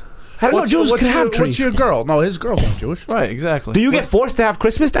 Yes. I don't know Jews can have trees. What's your girl? No, his girl's not Jewish. Right, exactly. Do you get forced to have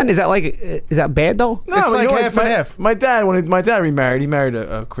Christmas then? Is that bad though? No, it's like half and half. My dad, when my dad remarried, he married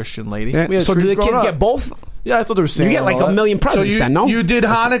a Christian lady. Yeah. So do the kids get both? Yeah, I thought there was Santa. You get like a million presents then, no? You did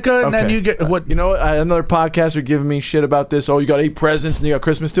Hanukkah, and then you get what? You know, another podcast are giving me shit about this. Oh, you got 8 presents and you got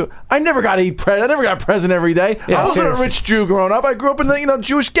Christmas too. I never got 8 presents. I never got a present every day. Yeah, I wasn't a rich Jew growing up. I grew up in the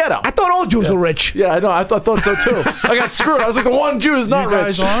Jewish ghetto. I thought all Jews were rich. Yeah, I know. I thought so too. I got screwed. I was like the one Jew who's not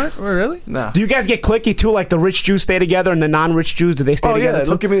rich. You guys aren't? Really? No. Do you guys get cliquey too? Like the rich Jews stay together and the non-rich Jews, do they stay together? Yeah, too?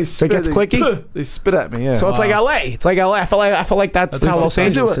 look at me. So it gets cliquey? They spit at me, yeah. So it's like LA. It's like LA. I feel like that's how Los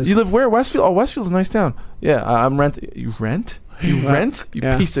Angeles is. You live where? Westfield? Oh, Westfield's a nice town. Yeah, I'm renting. You rent? You rent? You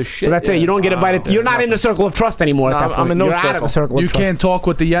piece of shit. So that's it. You don't get invited. You're not in the circle of trust anymore at that point. I'm in no You're circle. out of the circle of You trust. can't talk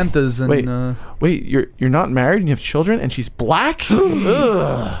with the Yentas. And, Wait, you're not married and you have children and she's black?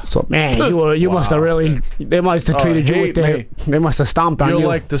 Ugh. So man, you must have really. They must have treated you with their. They must have stomped on you. You're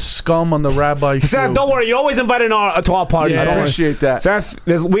like the scum on the rabbi shoe. Seth, don't worry. You're always invited to our parties. I Don't worry. appreciate that. Seth,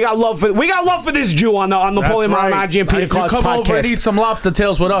 we got love for this Jew on the Paulie Malignaggi and Peter Cards Come podcast. over and eat some lobster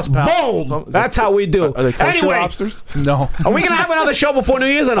tails with us, pal. Boom! That's how we do. Are they kosher Anyway, lobsters? No. are we gonna have another show before New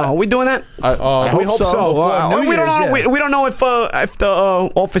Year's or no? Are we doing that? I We hope so. We don't know. yeah. We don't know if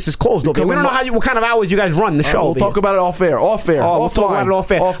the office is closed. Okay, we don't know what kind of hours you guys run the show. We'll talk about it off air. Off air. Oh, we'll talk about it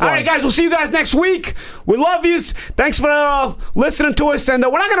off air. All Offline. right, guys, we'll see you guys next week. We love you. Thanks for listening to us, and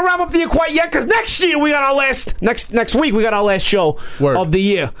we're not gonna wrap up the year quite yet because next year we got our last next week we got our last show of the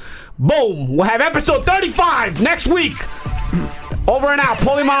year. Boom! We'll have episode 35 next week. Over and out.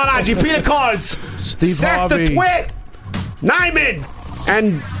 Paulie Malignaggi, Peter Cards, Steve Seth Harvey, the Twit, Nyman,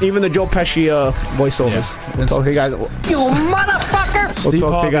 and even the Joe Pesci voiceovers. Yeah. We'll talk to you guys. You motherfucker! We'll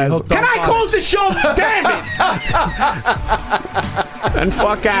talk to you guys. Harvey, Can I close the show? Damn it! And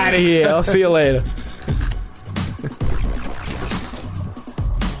fuck out of here. I'll see you later.